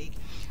much you take.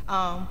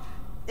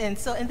 And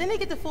then they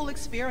get the full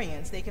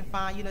experience. They can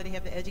find, they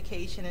have the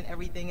education and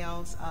everything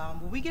else.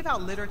 We give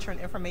out literature and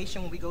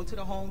information when we go to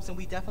the homes, and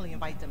we definitely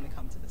invite them to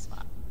come to the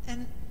SPOT.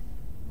 And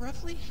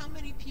roughly how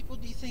many people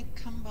do you think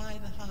come by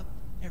the hub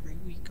every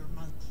week or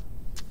month?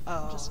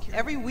 Just curious.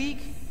 Every week.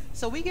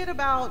 So we get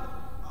about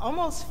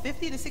almost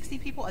 50 to 60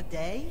 people a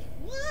day.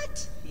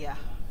 What? Yeah.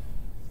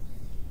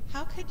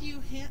 How could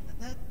you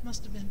that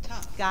must have been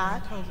tough.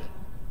 God. during COVID.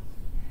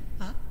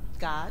 Huh?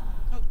 God.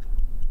 Oh,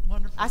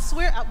 wonderful. I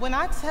swear, when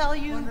I tell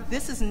you, Wonderful.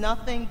 this is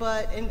nothing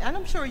but, and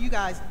I'm sure you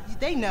guys,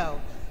 they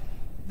know,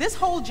 this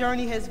whole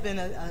journey has been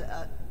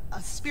a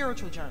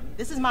spiritual journey.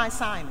 This is my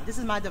assignment. This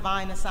is my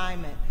divine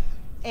assignment.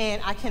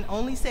 And I can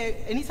only say,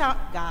 anytime,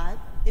 God,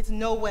 it's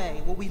no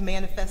way what we've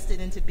manifested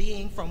into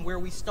being from where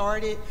we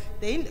started.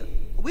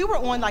 We were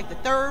on like the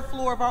 3rd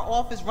floor of our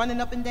office,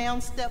 running up and down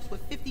steps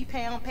with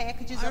 50-pound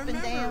packages up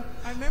and down.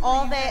 I remember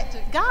all you that. had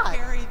to God,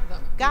 carry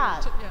them.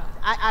 God. Yeah.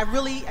 I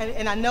really,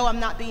 and I know I'm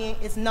not being.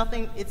 It's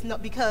nothing. It's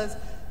not, because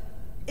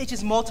it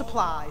just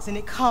multiplies and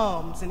it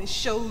comes and it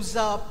shows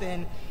up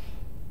and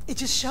it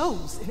just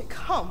shows and it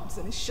comes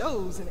and it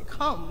shows and it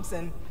comes,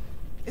 and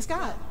it's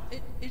God.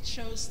 It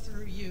shows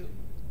through you.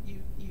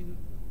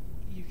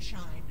 You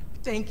shine.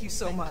 Thank you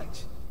so Thank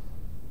much.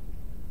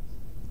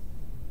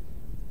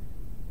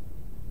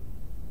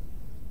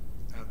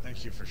 You.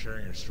 Thank you for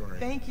sharing your story.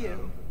 Thank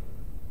you.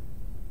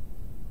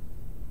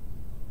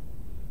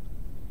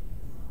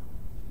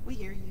 We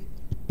hear you.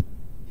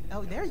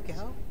 Oh, there you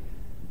go.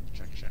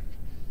 Check.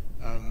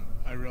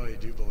 I really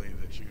do believe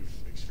that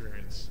you've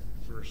experienced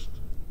first,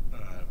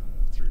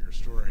 through your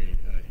story,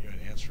 an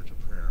answer to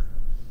prayer.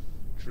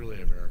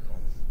 Truly a miracle.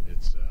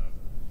 It's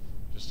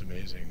just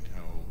amazing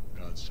how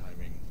God's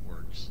timing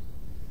works.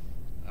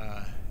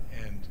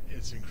 And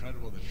it's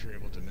incredible that you're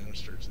able to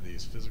minister to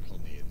these physical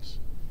needs.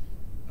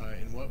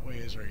 In what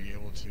ways are you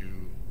able to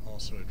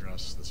also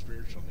address the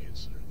spiritual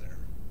needs that are there?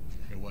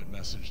 And what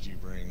message do you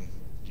bring?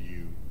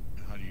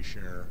 How do you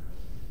share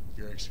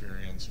your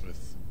experience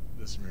with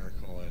this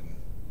miracle and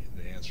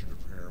the answer to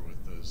prayer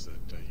with those that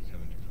you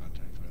come into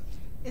contact with?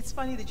 It's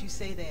funny that you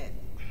say that.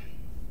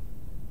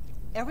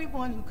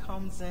 Everyone who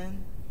comes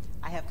in,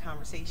 I have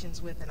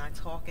conversations with and I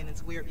talk, and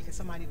it's weird because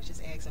somebody was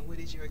just asking, what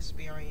is your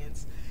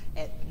experience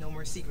at No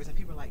More Secrets? And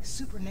people are like,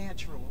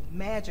 supernatural,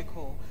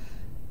 magical.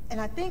 And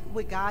I think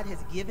what God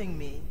has given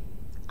me,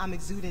 I'm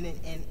exuding it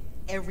in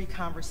every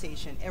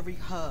conversation, every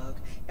hug,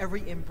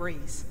 every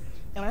embrace.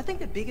 And I think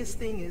the biggest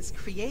thing is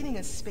creating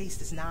a space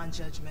that's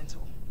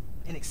non-judgmental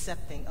and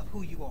accepting of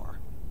who you are,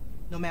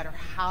 no matter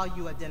how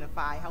you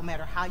identify, no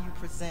matter how you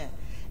present,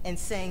 and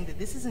saying that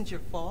this isn't your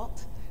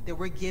fault, that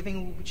we're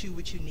giving what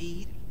you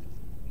need.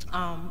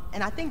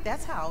 And I think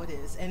that's how it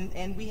is.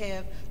 And we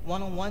have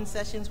one-on-one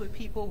sessions with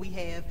people, we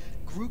have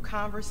group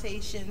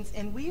conversations,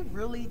 and we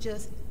really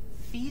just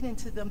feed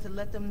into them to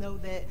let them know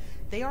that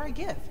they are a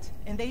gift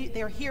and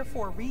they're here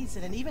for a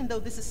reason. And even though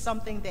this is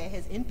something that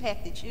has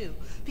impacted you,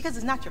 because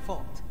it's not your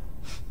fault.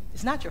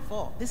 It's not your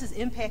fault. This has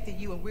impacted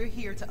you, and we're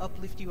here to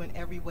uplift you in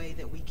every way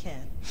that we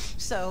can.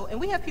 So,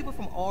 and we have people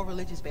from all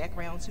religious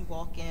backgrounds who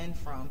walk in,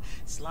 from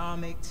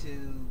Islamic to,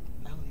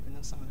 I don't even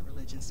know some of the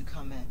religions who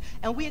come in.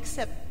 And we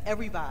accept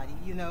everybody.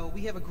 You know,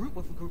 we have a group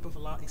of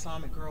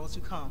Islamic girls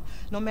who come.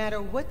 No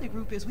matter what the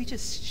group is, we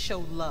just show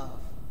love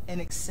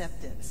and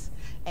acceptance.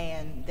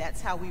 And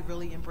that's how we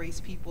really embrace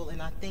people. And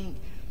I think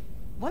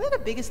one of the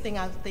biggest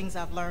things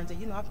I've learned,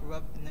 and you know, I grew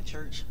up in the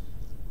church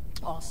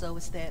also,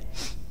 is that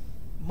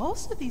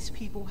most of these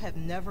people have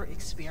never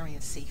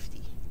experienced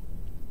safety.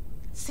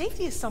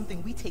 Safety is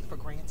something we take for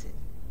granted.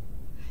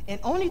 And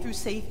only through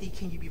safety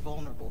can you be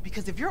vulnerable.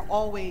 Because if you're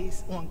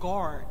always on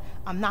guard,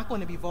 I'm not going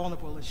to be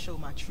vulnerable and show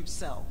my true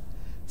self.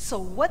 So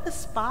what the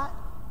spot,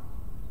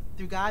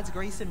 through God's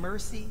grace and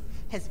mercy,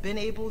 has been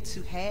able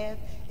to have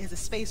is a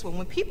space where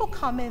when people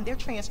come in, they're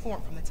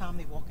transformed from the time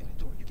they walk in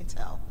the door. You can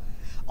tell.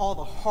 All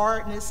the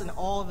hardness and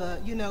all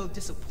the, you know,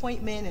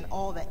 disappointment and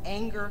all the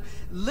anger.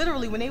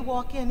 Literally, when they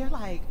walk in, they're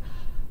like,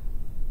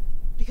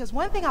 because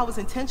one thing I was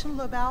intentional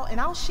about, and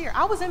I'll share,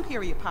 I was in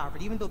period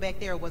poverty, even though back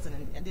there it wasn't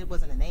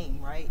a name,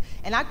 right?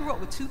 And I grew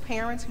up with two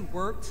parents who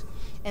worked,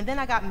 and then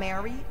I got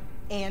married,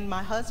 and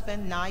my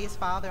husband, Naya's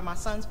father, my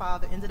son's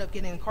father, ended up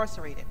getting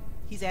incarcerated.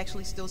 He's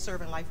actually still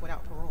serving life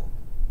without parole.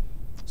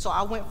 So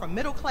I went from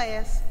middle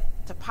class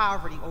to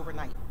poverty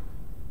overnight.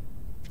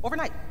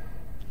 Overnight.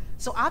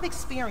 So I've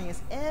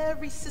experienced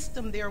every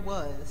system there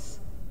was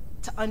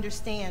to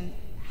understand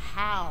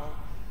how,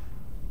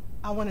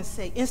 I want to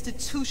say,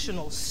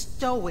 institutional,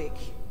 stoic,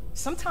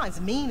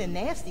 sometimes mean and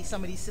nasty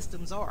some of these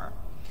systems are.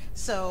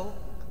 So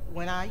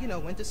when I,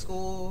 went to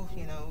school,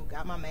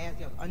 got my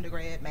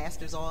undergrad,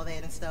 master's, all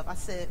that and stuff, I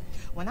said,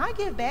 when I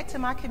give back to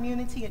my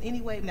community in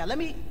any way, now let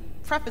me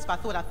preface by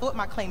I thought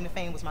my claim to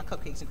fame was my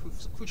cupcakes and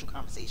crucial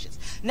conversations.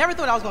 Never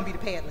thought I was going to be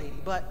the pad lady,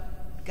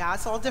 but God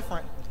saw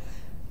different.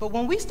 But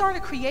when we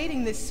started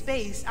creating this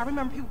space, I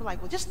remember people were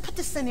like, well, just put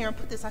this in there and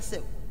put this. I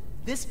said,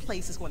 this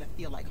place is going to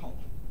feel like home.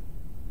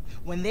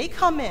 When they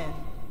come in,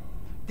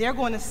 they're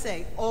going to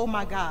say, oh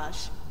my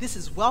gosh, this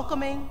is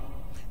welcoming.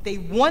 They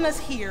want us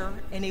here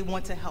and they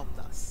want to help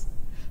us.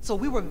 So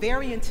we were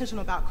very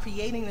intentional about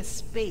creating a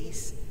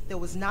space that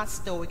was not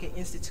stoic and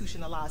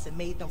institutionalized and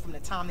made them, from the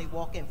time they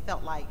walk in,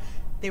 felt like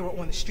they were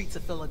on the streets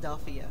of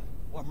Philadelphia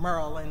or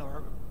Maryland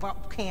or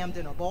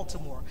Camden or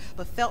Baltimore,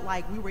 but felt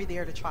like we were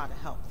there to try to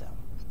help them.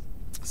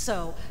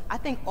 So I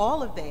think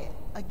all of that,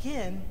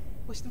 again,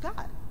 was through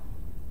God.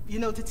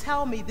 To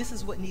tell me this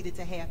is what needed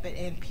to happen,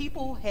 and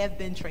people have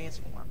been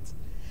transformed.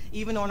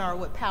 Even on our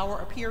Power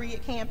a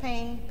Period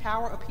campaign,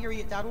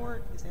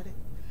 poweraperiod.org, is that it?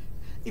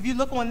 If you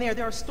look on there,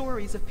 there are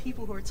stories of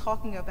people who are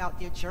talking about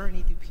their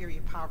journey through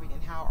period poverty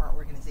and how our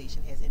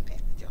organization has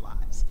impacted their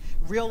lives.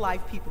 Real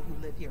life people who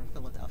live here in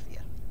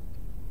Philadelphia.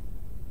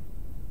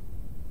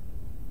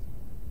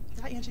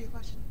 Did I answer your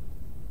question?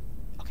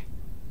 Okay.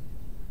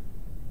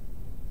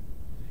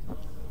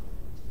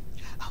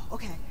 Oh,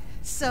 okay.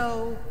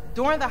 So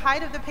during the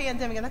height of the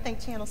pandemic, and I think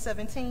Channel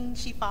 17,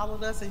 she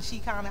followed us and she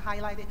kind of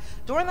highlighted,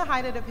 during the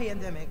height of the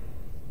pandemic,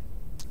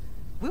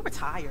 we were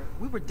tired.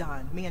 We were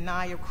done. Me and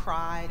Naya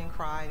cried and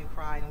cried and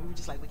cried, and we were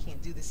just like, we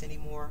can't do this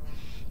anymore.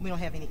 We don't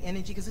have any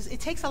energy, because it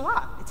takes a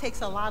lot. It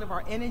takes a lot of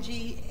our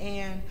energy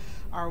and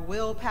our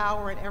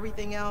willpower and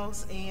everything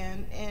else,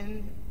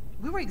 and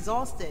we were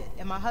exhausted.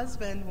 And my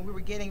husband, when we were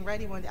getting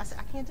ready one day, I said,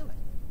 I can't do it.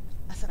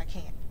 I said, I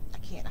can't.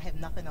 I have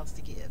nothing else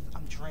to give.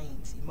 I'm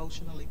drained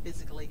emotionally,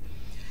 physically.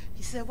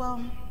 He said,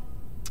 well,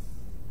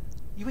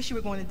 you wish you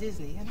were going to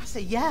Disney. And I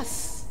said,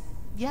 yes,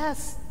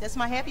 that's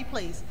my happy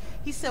place.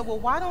 He said, well,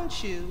 why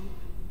don't you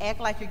act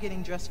like you're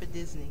getting dressed for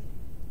Disney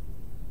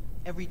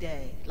every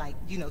day? Like,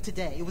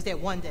 today, it was that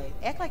one day.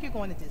 Act like you're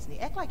going to Disney.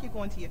 Act like you're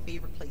going to your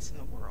favorite place in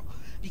the world,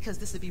 because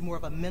this would be more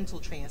of a mental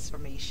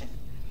transformation.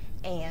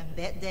 And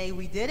that day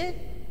we did it.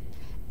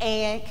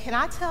 And can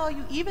I tell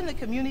you, even the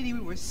community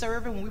we were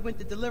serving when we went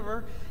to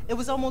deliver, it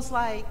was almost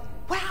like,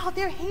 wow,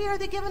 they're here,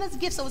 they're giving us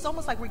gifts. So it's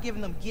almost like we're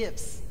giving them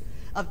gifts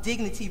of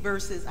dignity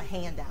versus a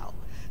handout.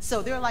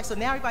 So they're like, so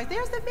now everybody,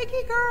 there's the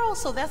Mickey girl.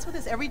 So that's what it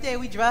is. Every day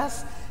we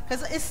dress,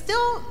 because it's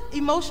still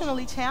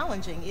emotionally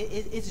challenging.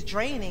 It's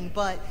draining,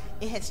 but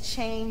it has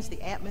changed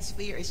the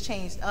atmosphere. It's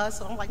changed us.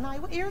 So I'm like, nah,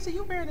 what ears are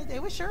you wearing today?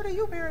 What shirt are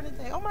you wearing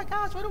today? Oh my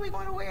gosh, what are we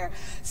going to wear?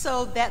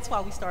 So that's why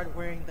we started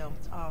wearing them,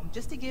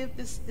 just to give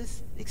this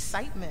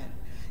excitement.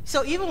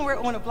 So even when we're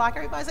on a block,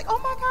 everybody's like, oh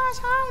my gosh,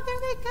 hi, there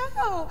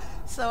they go.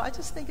 So I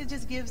just think it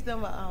just gives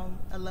them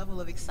a level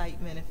of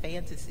excitement and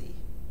fantasy.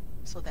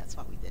 So that's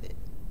why we did it.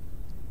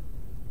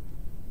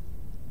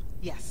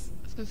 Yes.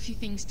 I've got a few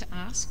things to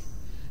ask.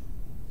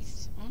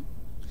 Is it on?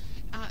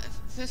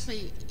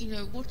 Firstly,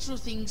 what sort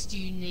of things do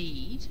you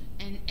need,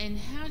 and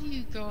how do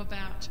you go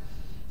about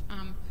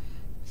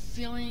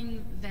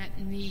filling that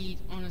need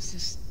on a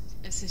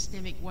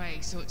systemic way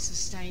so it's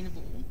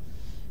sustainable?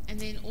 And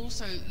then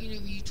also,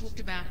 you talked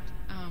about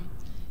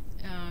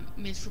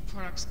menstrual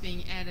products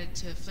being added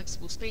to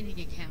flexible spending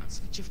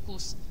accounts, which of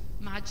course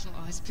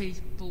marginalised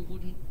people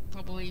wouldn't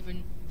probably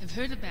even have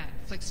heard about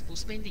flexible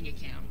spending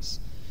accounts.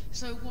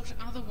 So what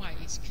other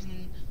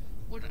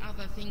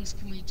things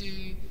can we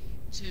do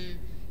to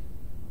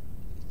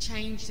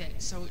change that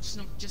so it's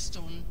not just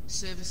on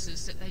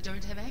services that they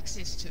don't have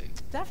access to?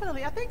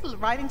 Definitely. I think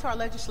writing to our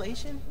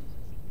legislation,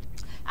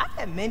 I've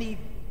had many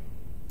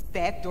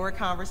backdoor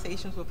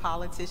conversations with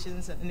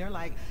politicians, and they're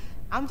like,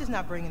 I'm just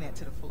not bringing that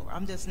to the floor.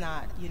 I'm just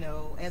not,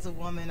 as a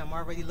woman, I'm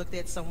already looked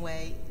at some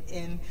way,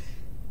 and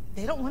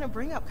they don't want to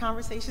bring up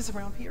conversations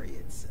around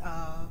periods.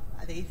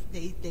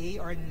 They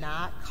are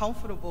not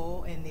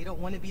comfortable, and they don't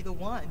want to be the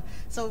one.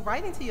 So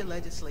writing to your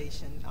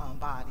legislation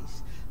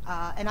bodies.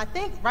 And I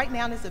think right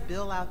now there's a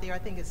bill out there, I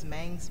think it's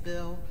Mang's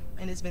bill,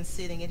 and it's been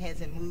sitting, it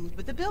hasn't moved.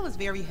 But the bill is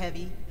very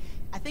heavy.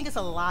 I think it's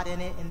a lot in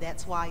it, and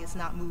that's why it's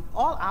not moved.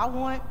 All I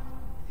want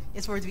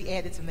is for it to be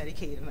added to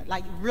Medicaid.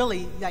 Like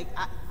really, like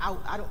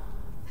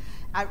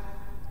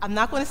I'm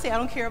not going to say I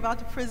don't care about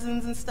the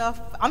prisons and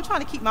stuff. I'm trying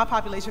to keep my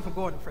population from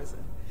going to prison.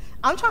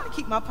 I'm trying to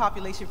keep my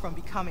population from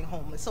becoming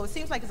homeless. So it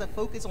seems like it's a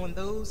focus on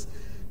those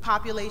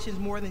populations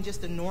more than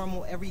just a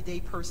normal everyday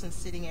person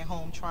sitting at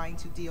home trying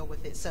to deal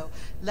with it. So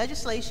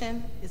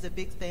legislation is a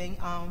big thing.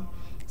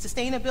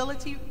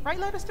 Sustainability, write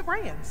letters to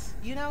brands.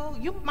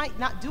 You might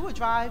not do a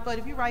drive, but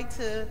if you write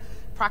to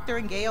Procter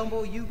 &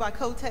 Gamble, you by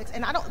Kotex,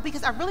 and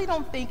because I really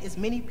don't think as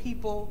many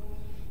people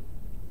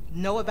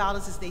know about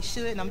us as they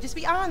should, and I'm just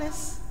be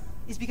honest,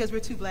 it's because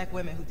we're two black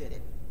women who did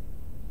it.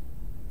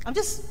 I'm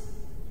just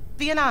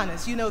being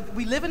honest.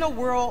 We live in a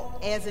world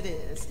as it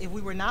is. If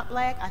we were not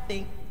black, I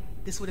think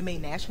this would have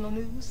made national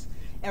news.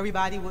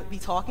 Everybody would be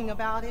talking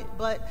about it,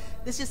 but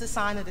this is just a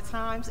sign of the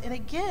times. And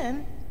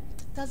again,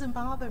 it doesn't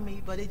bother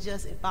me, but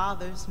it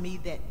bothers me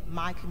that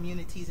my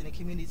communities and the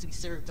communities we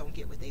serve don't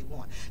get what they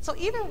want. So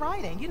even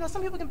writing,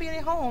 some people can be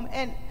at home,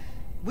 and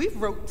we've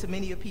wrote to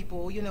many of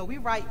people, we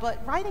write,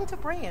 but writing to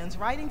brands,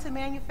 writing to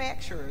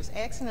manufacturers,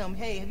 asking them,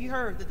 hey, have you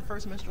heard that the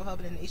first menstrual hub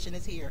in the nation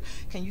is here?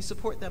 Can you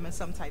support them in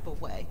some type of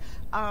way?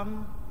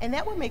 And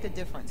that would make a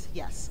difference,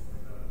 yes.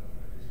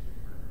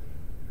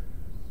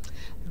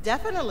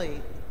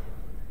 Definitely.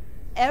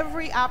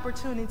 Every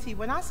opportunity,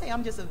 when I say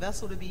I'm just a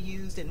vessel to be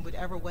used in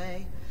whatever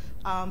way,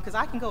 because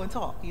I can go and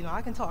talk,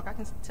 I can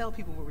tell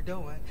people what we're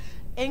doing,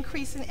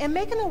 increasing and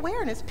making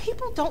awareness.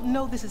 People don't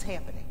know this is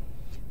happening.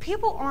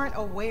 People aren't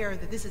aware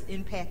that this is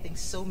impacting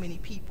so many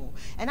people.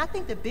 And I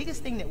think the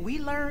biggest thing that we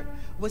learned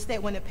was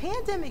that when the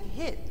pandemic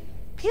hit,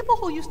 people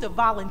who used to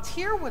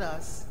volunteer with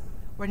us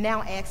were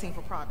now asking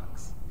for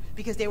products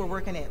because they were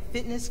working at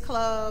fitness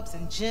clubs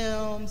and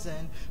gyms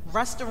and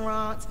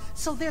restaurants.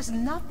 So there's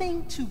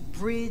nothing to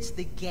bridge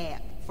the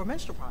gap for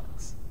menstrual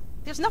products.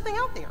 There's nothing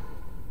out there.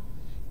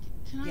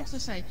 Can I also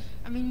say,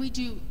 we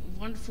do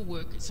wonderful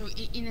work. So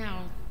in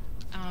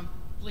our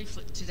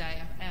leaflet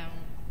today, our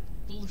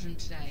bulletin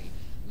today,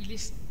 we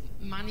list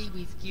money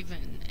we've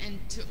given and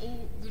to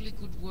all really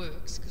good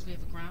works because we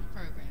have a grant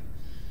program.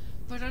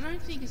 But I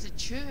don't think as a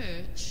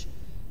church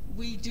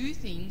we do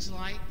things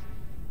like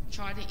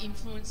try to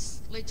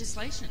influence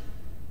legislation.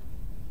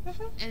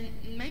 And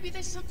maybe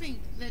that's something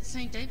that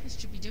St. David's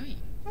should be doing.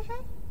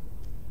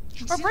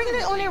 Or bringing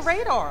it on their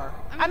radar.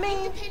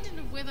 Independent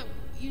of whether,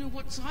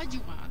 what side you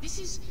are, this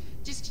is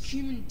just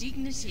human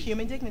dignity.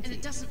 Human dignity. And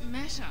it doesn't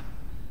matter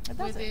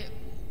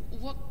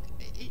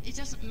it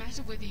doesn't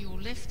matter whether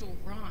you're left or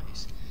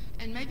right.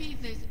 And maybe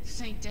the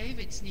St.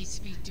 David's needs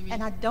to be doing.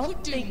 And I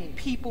don't think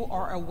people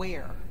are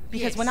aware.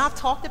 Because when I've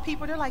talked to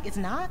people, they're like, it's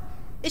not.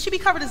 It should be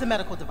covered as a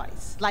medical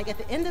device. Like at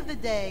the end of the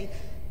day,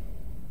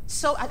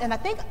 and I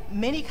think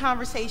many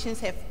conversations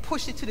have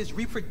pushed it to this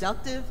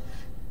reproductive.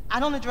 I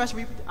don't address,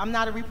 I'm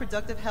not a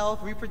reproductive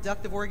health,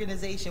 reproductive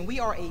organization. We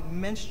are a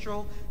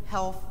menstrual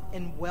health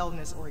and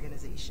wellness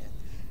organization.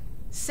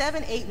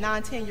 7, 8,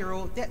 9,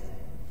 10-year-old,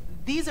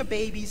 these are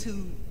babies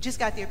who just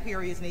got their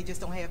periods and they just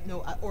don't have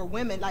or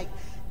women, like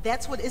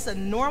that's what, it's a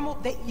normal,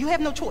 you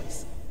have no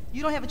choice.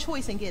 You don't have a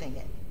choice in getting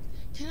it.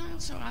 Can I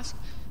also ask,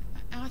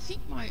 I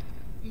think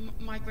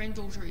my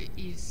granddaughter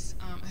is,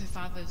 her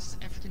father's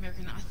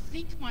African-American. I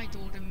think my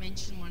daughter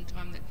mentioned one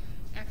time that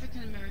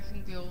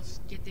African-American girls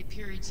get their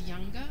periods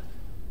younger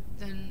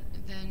than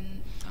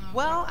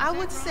Well, I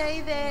would is that say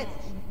right? that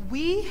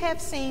we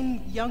have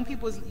seen young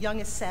people as young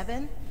as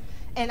 7,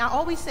 and I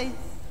always say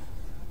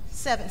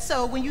 7.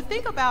 So when you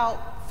think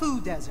about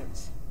food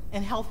deserts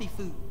and healthy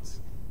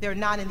foods, they're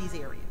not in these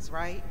areas,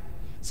 right?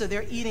 So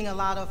they're eating a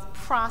lot of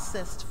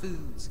processed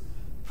foods.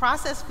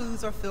 Processed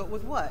foods are filled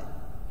with what?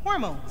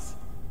 Hormones.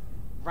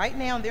 Right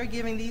now, they're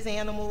giving these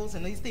animals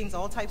and these things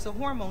all types of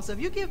hormones. So if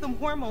you give them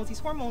hormones, these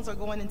hormones are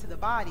going into the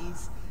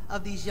bodies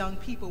of these young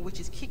people, which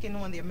is kicking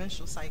on their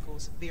menstrual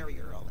cycles very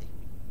early.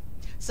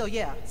 So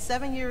yeah,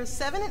 7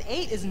 and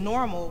 8 is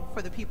normal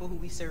for the people who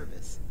we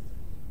service.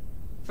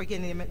 For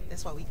getting them,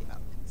 that's why we give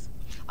out things.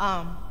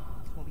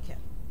 When we can.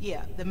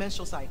 Yeah, the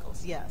menstrual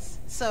cycles, yes.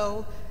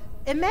 So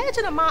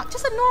imagine a mom,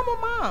 just a normal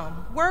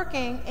mom,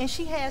 working, and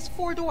she has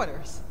 4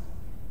 daughters.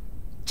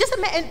 Just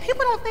imagine, and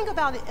people don't think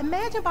about it.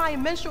 Imagine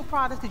buying menstrual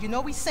products, because you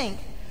know we sink,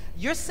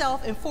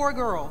 yourself and 4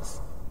 girls.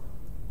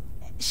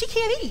 She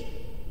can't eat.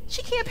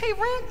 She can't pay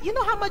rent. You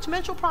know how much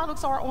menstrual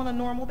products are on a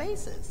normal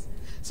basis.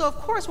 So of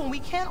course, when we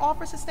can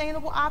offer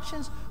sustainable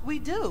options, we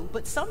do.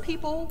 But some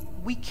people,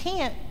 we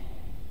can't,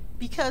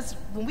 because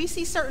when we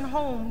see certain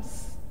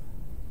homes,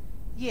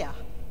 yeah,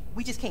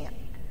 we just can't.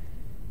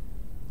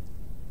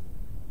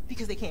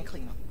 Because they can't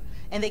clean them.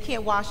 And they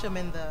can't wash them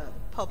in the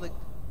public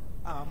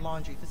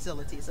laundry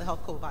facility. It's a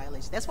health code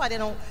violation. That's why they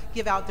don't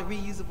give out the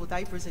reusable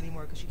diapers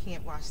anymore, because you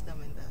can't wash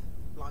them in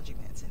the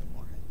laundromats anymore.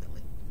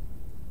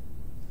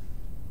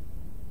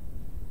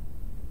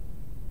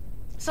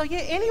 So yeah,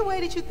 any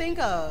way that you think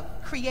of,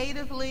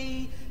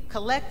 creatively,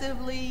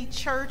 collectively,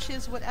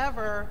 churches,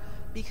 whatever,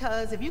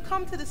 because if you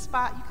come to the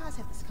spot, you guys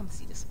have to come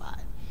see the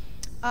spot.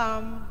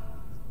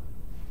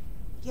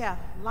 Yeah,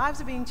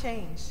 lives are being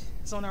changed.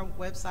 It's on our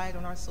website,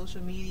 on our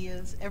social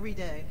medias, every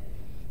day.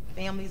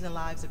 Families and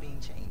lives are being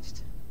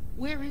changed.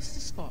 Where is the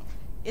spot?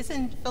 It's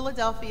in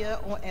Philadelphia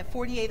at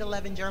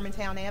 4811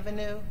 Germantown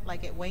Avenue,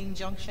 like at Wayne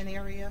Junction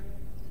area.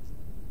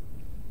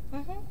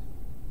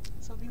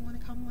 So if you want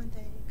to come one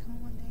day,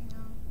 come one day now.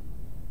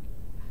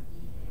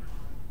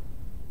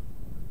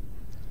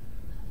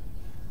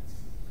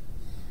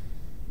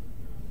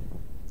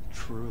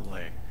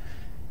 Truly.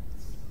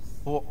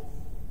 Well,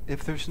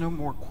 if there's no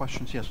more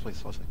questions, yes,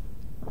 please, Leslie.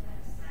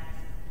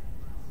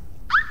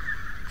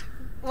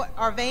 What,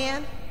 our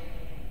van?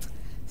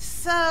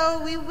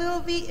 So we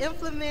will be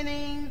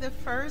implementing the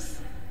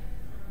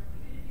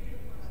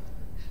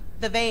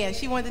van.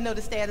 She wanted to know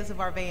the status of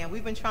our van.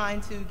 We've been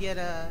trying to get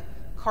a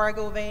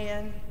cargo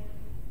van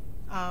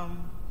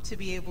to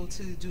be able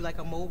to do like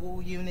a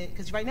mobile unit,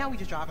 because right now we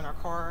just drive in our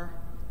car.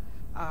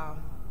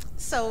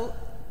 So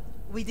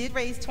we did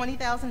raise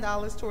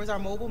 $20,000 towards our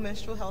mobile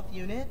menstrual health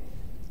unit,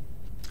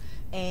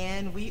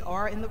 and we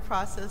are in the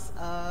process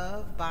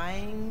of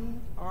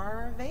buying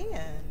our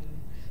van.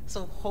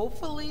 So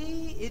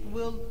hopefully it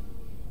will,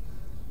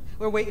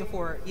 we're waiting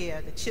for,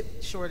 the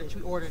chip shortage,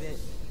 we ordered it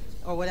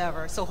or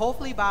whatever. So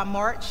hopefully by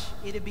March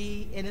it'll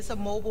be, and it's a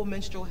mobile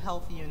menstrual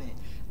health unit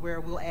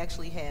where we'll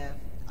actually have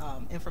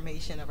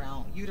information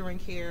around uterine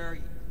care,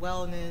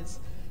 wellness,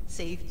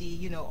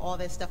 safety, all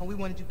that stuff. And we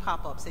want to do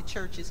pop-ups at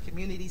churches,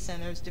 community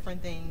centers,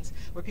 different things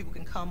where people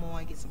can come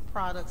on, get some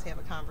products, have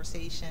a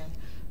conversation,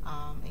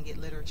 and get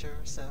literature.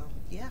 So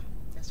yeah,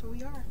 that's where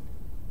we are.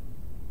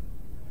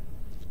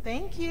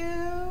 Thank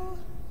you.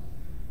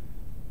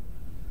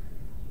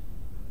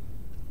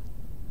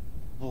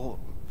 Well,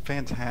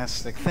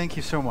 fantastic. Thank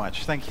you so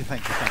much. Thank you.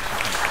 Thank you for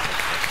having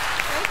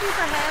me.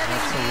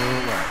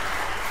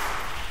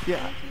 Absolutely.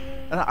 Yeah.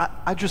 And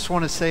I just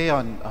want to say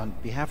on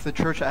behalf of the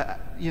church,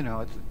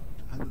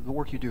 the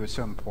work you do is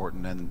so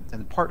important,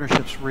 and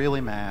partnerships really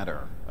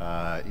matter.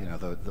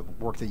 The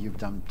work that you've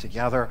done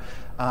together,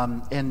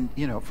 and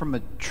from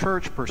a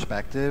church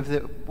perspective,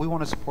 that we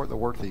want to support the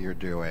work that you're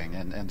doing,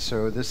 and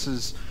so this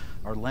is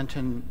our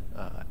Lenten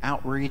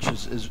outreach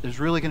is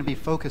really going to be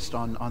focused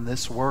on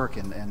this work,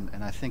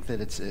 and I think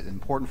that it's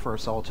important for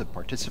us all to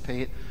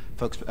participate,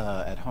 folks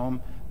at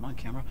home. I'm on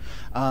camera.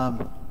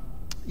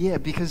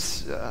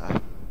 Because.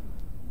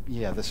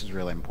 This is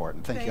really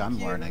important. Thank you. I'm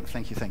learning.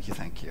 Thank you. Thank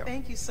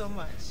you so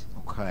much.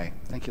 Okay.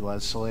 Thank you,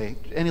 Leslie.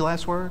 Any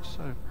last words?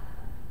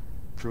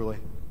 Truly.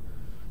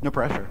 No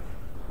pressure.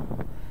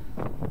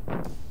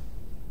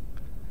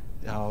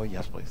 Oh,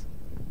 yes, please.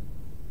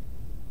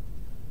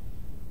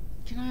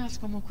 Can I ask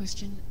one more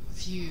question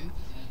of you?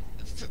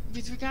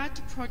 With regard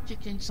to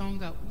Project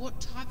Ensonga,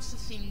 what types of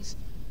things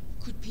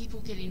could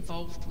people get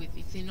involved with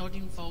if they're not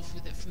involved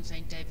with it from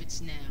St.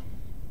 David's now?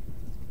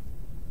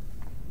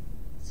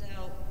 So,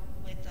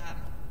 with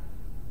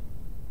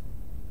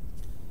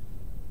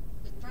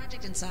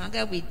Project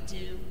Ensonga, we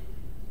do,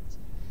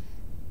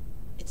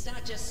 it's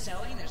not just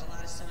sewing, there's a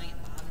lot of sewing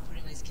involved in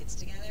putting these kits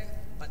together,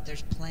 but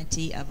there's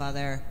plenty of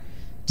other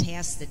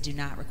tasks that do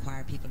not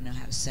require people to know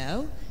how to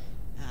sew.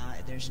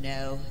 There's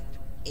no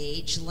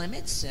age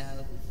limit, so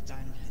we've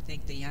done, I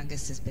think the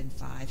youngest has been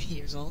 5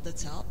 years old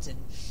that's helped, and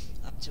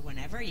up to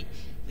whenever.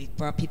 We've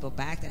brought people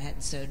back that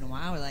hadn't sewed in a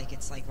while. We're like,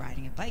 it's like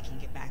riding a bike, you can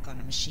get back on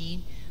a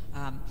machine.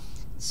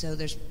 So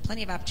there's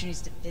plenty of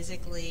opportunities to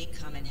physically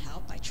come and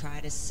help. I try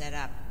to set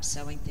up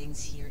sewing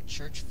things here at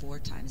church 4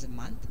 times a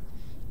month.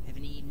 I have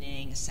an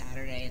evening, a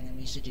Saturday, and then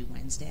we usually do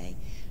Wednesday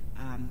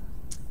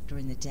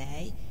during the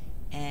day.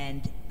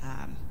 And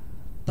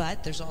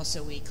but there's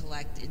also, we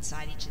collect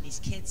inside each of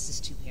these kits, there's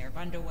 2 pair of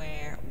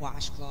underwear,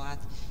 washcloth.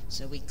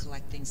 So we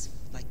collect things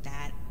like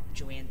that.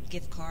 Joanne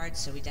gift cards.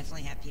 So we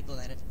definitely have people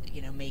that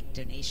have, make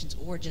donations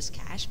or just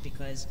cash,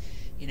 because,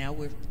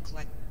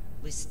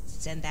 we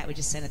just sent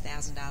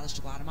 $1,000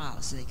 to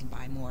Guatemala so they can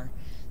buy more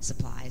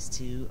supplies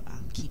to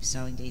keep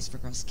Sewing Days for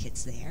Girls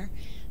kits there.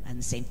 And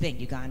the same thing,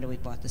 Uganda, we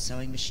bought the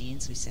sewing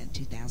machines. We sent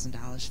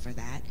 $2,000 for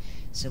that.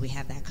 So we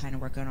have that kind of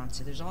work going on.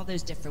 So there's all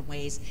those different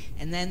ways.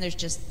 And then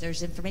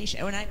there's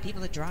information. Oh, and I have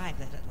people that drive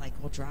that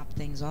will drop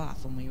things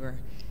off when we were,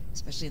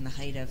 especially in the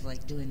height of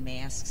doing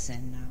masks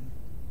and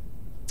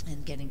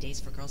getting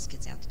Days for Girls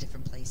kits out to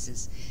different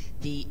places.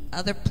 The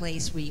other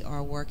place we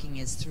are working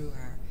is through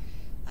our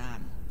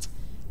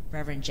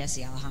Reverend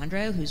Jesse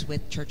Alejandro, who's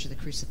with Church of the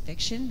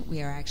Crucifixion.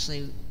 We are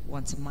actually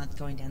once a month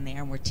going down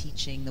there, and we're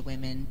teaching the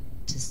women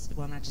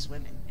not just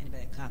women,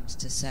 anybody that comes,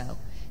 to sew.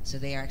 So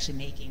they are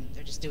actually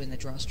they're just doing the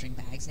drawstring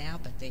bags now,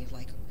 but they've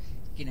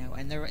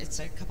and it's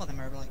a couple of them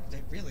are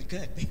they're really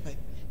good. They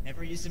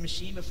never used a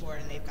machine before,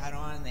 and they've got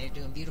on, and they're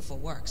doing beautiful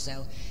work.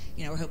 So,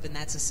 we're hoping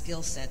that's a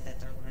skill set that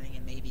they're learning,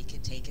 and maybe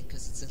can take it,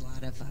 because it's a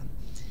lot of,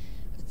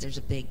 there's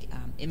a big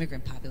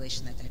immigrant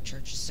population that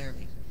church is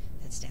serving.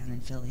 That's down in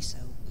Philly, so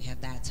we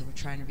have that. So we're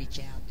trying to reach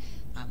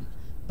out.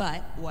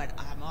 But what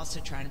I'm also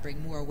trying to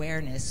bring more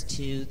awareness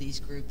to these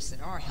groups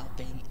that are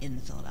helping in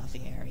the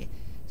Philadelphia area.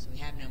 So we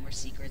have No More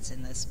Secrets,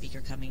 and the speaker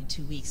coming in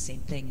 2 weeks,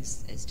 same thing,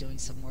 is doing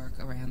some work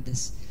around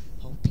this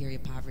whole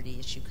period poverty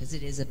issue, because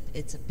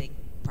it's a big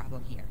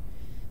problem here.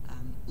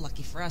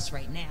 Lucky for us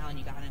right now in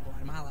Uganda and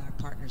Guatemala, our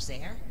partners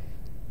there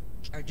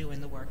are doing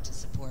the work to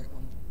support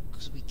them,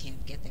 because we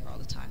can't get there all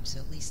the time. So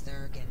at least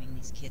they're getting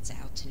these kits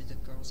out to the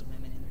girls and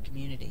women in their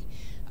community.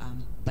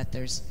 But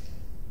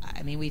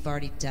we've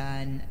already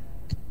done,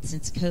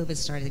 since COVID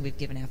started, I think we've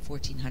given out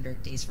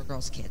 1,400 Days for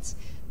Girls kits.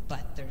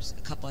 But there's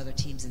a couple other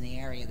teams in the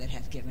area that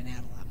have given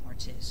out a lot more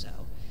too. So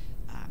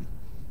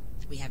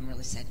we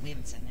haven't sent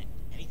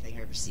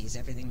anything overseas.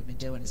 Everything we've been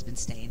doing has been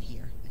staying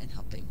here and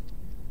helping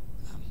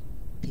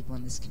people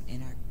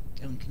in our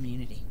own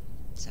community.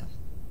 So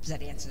does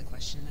that answer the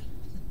question?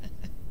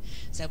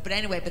 So, but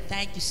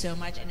thank you so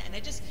much. And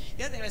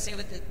the other thing I say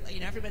with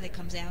everybody that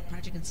comes out,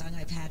 Project Ensonga,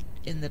 I've had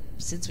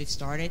since we've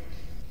started,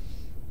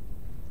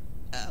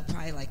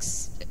 probably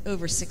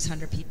over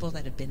 600 people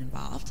that have been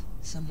involved,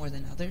 some more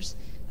than others.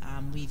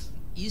 We've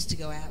used to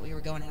go out, we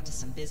were going out to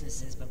some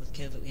businesses, but with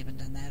COVID we haven't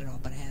done that at all.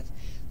 But I have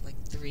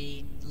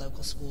 3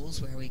 local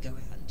schools where we go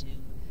out and do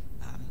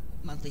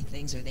monthly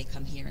things, or they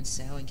come here and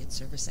sew and get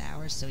service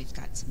hours. So we've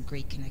got some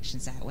great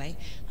connections that way.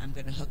 I'm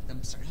going to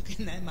start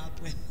hooking them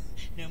up with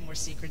No More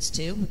Secrets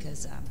too,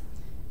 because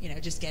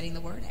just getting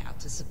the word out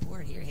to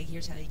support here. Hey,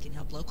 here's how you can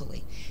help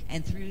locally.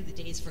 And through the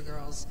Days for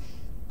Girls,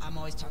 I'm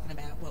always talking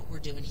about what we're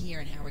doing here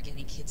and how we're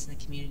getting kids in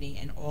the community.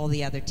 And all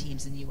the other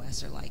teams in the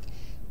U.S. are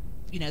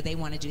they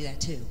want to do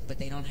that too, but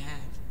they don't have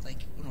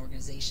an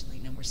organization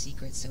like No More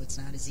Secrets, so it's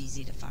not as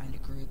easy to find a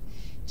group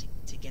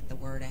to get the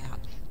word out.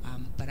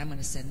 But I'm going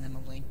to send them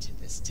a link to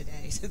this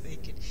today so they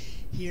could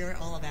hear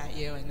all about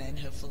you, and then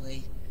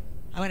hopefully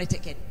I want to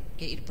get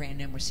you to brand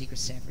No More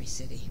Secrets to every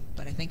city.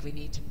 But I think we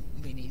need to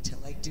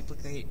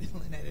duplicate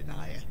Lynette and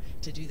I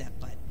to do that.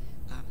 But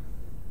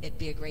it'd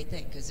be a great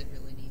thing, because it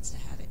really needs to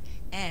have it.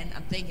 And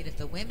I'm thinking, if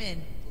the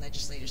women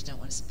legislators don't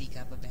want to speak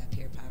up about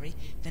period poverty,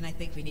 then I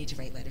think we need to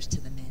write letters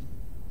to the men.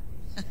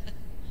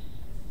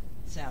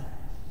 So,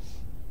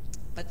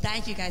 but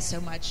thank you guys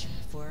so much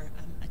for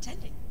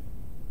attending.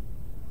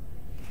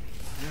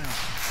 Yeah.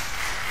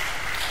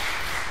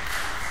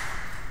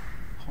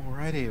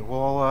 Alrighty,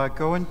 well,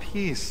 go in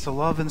peace to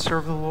love and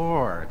serve the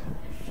Lord.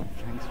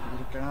 Thanks be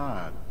to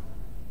God.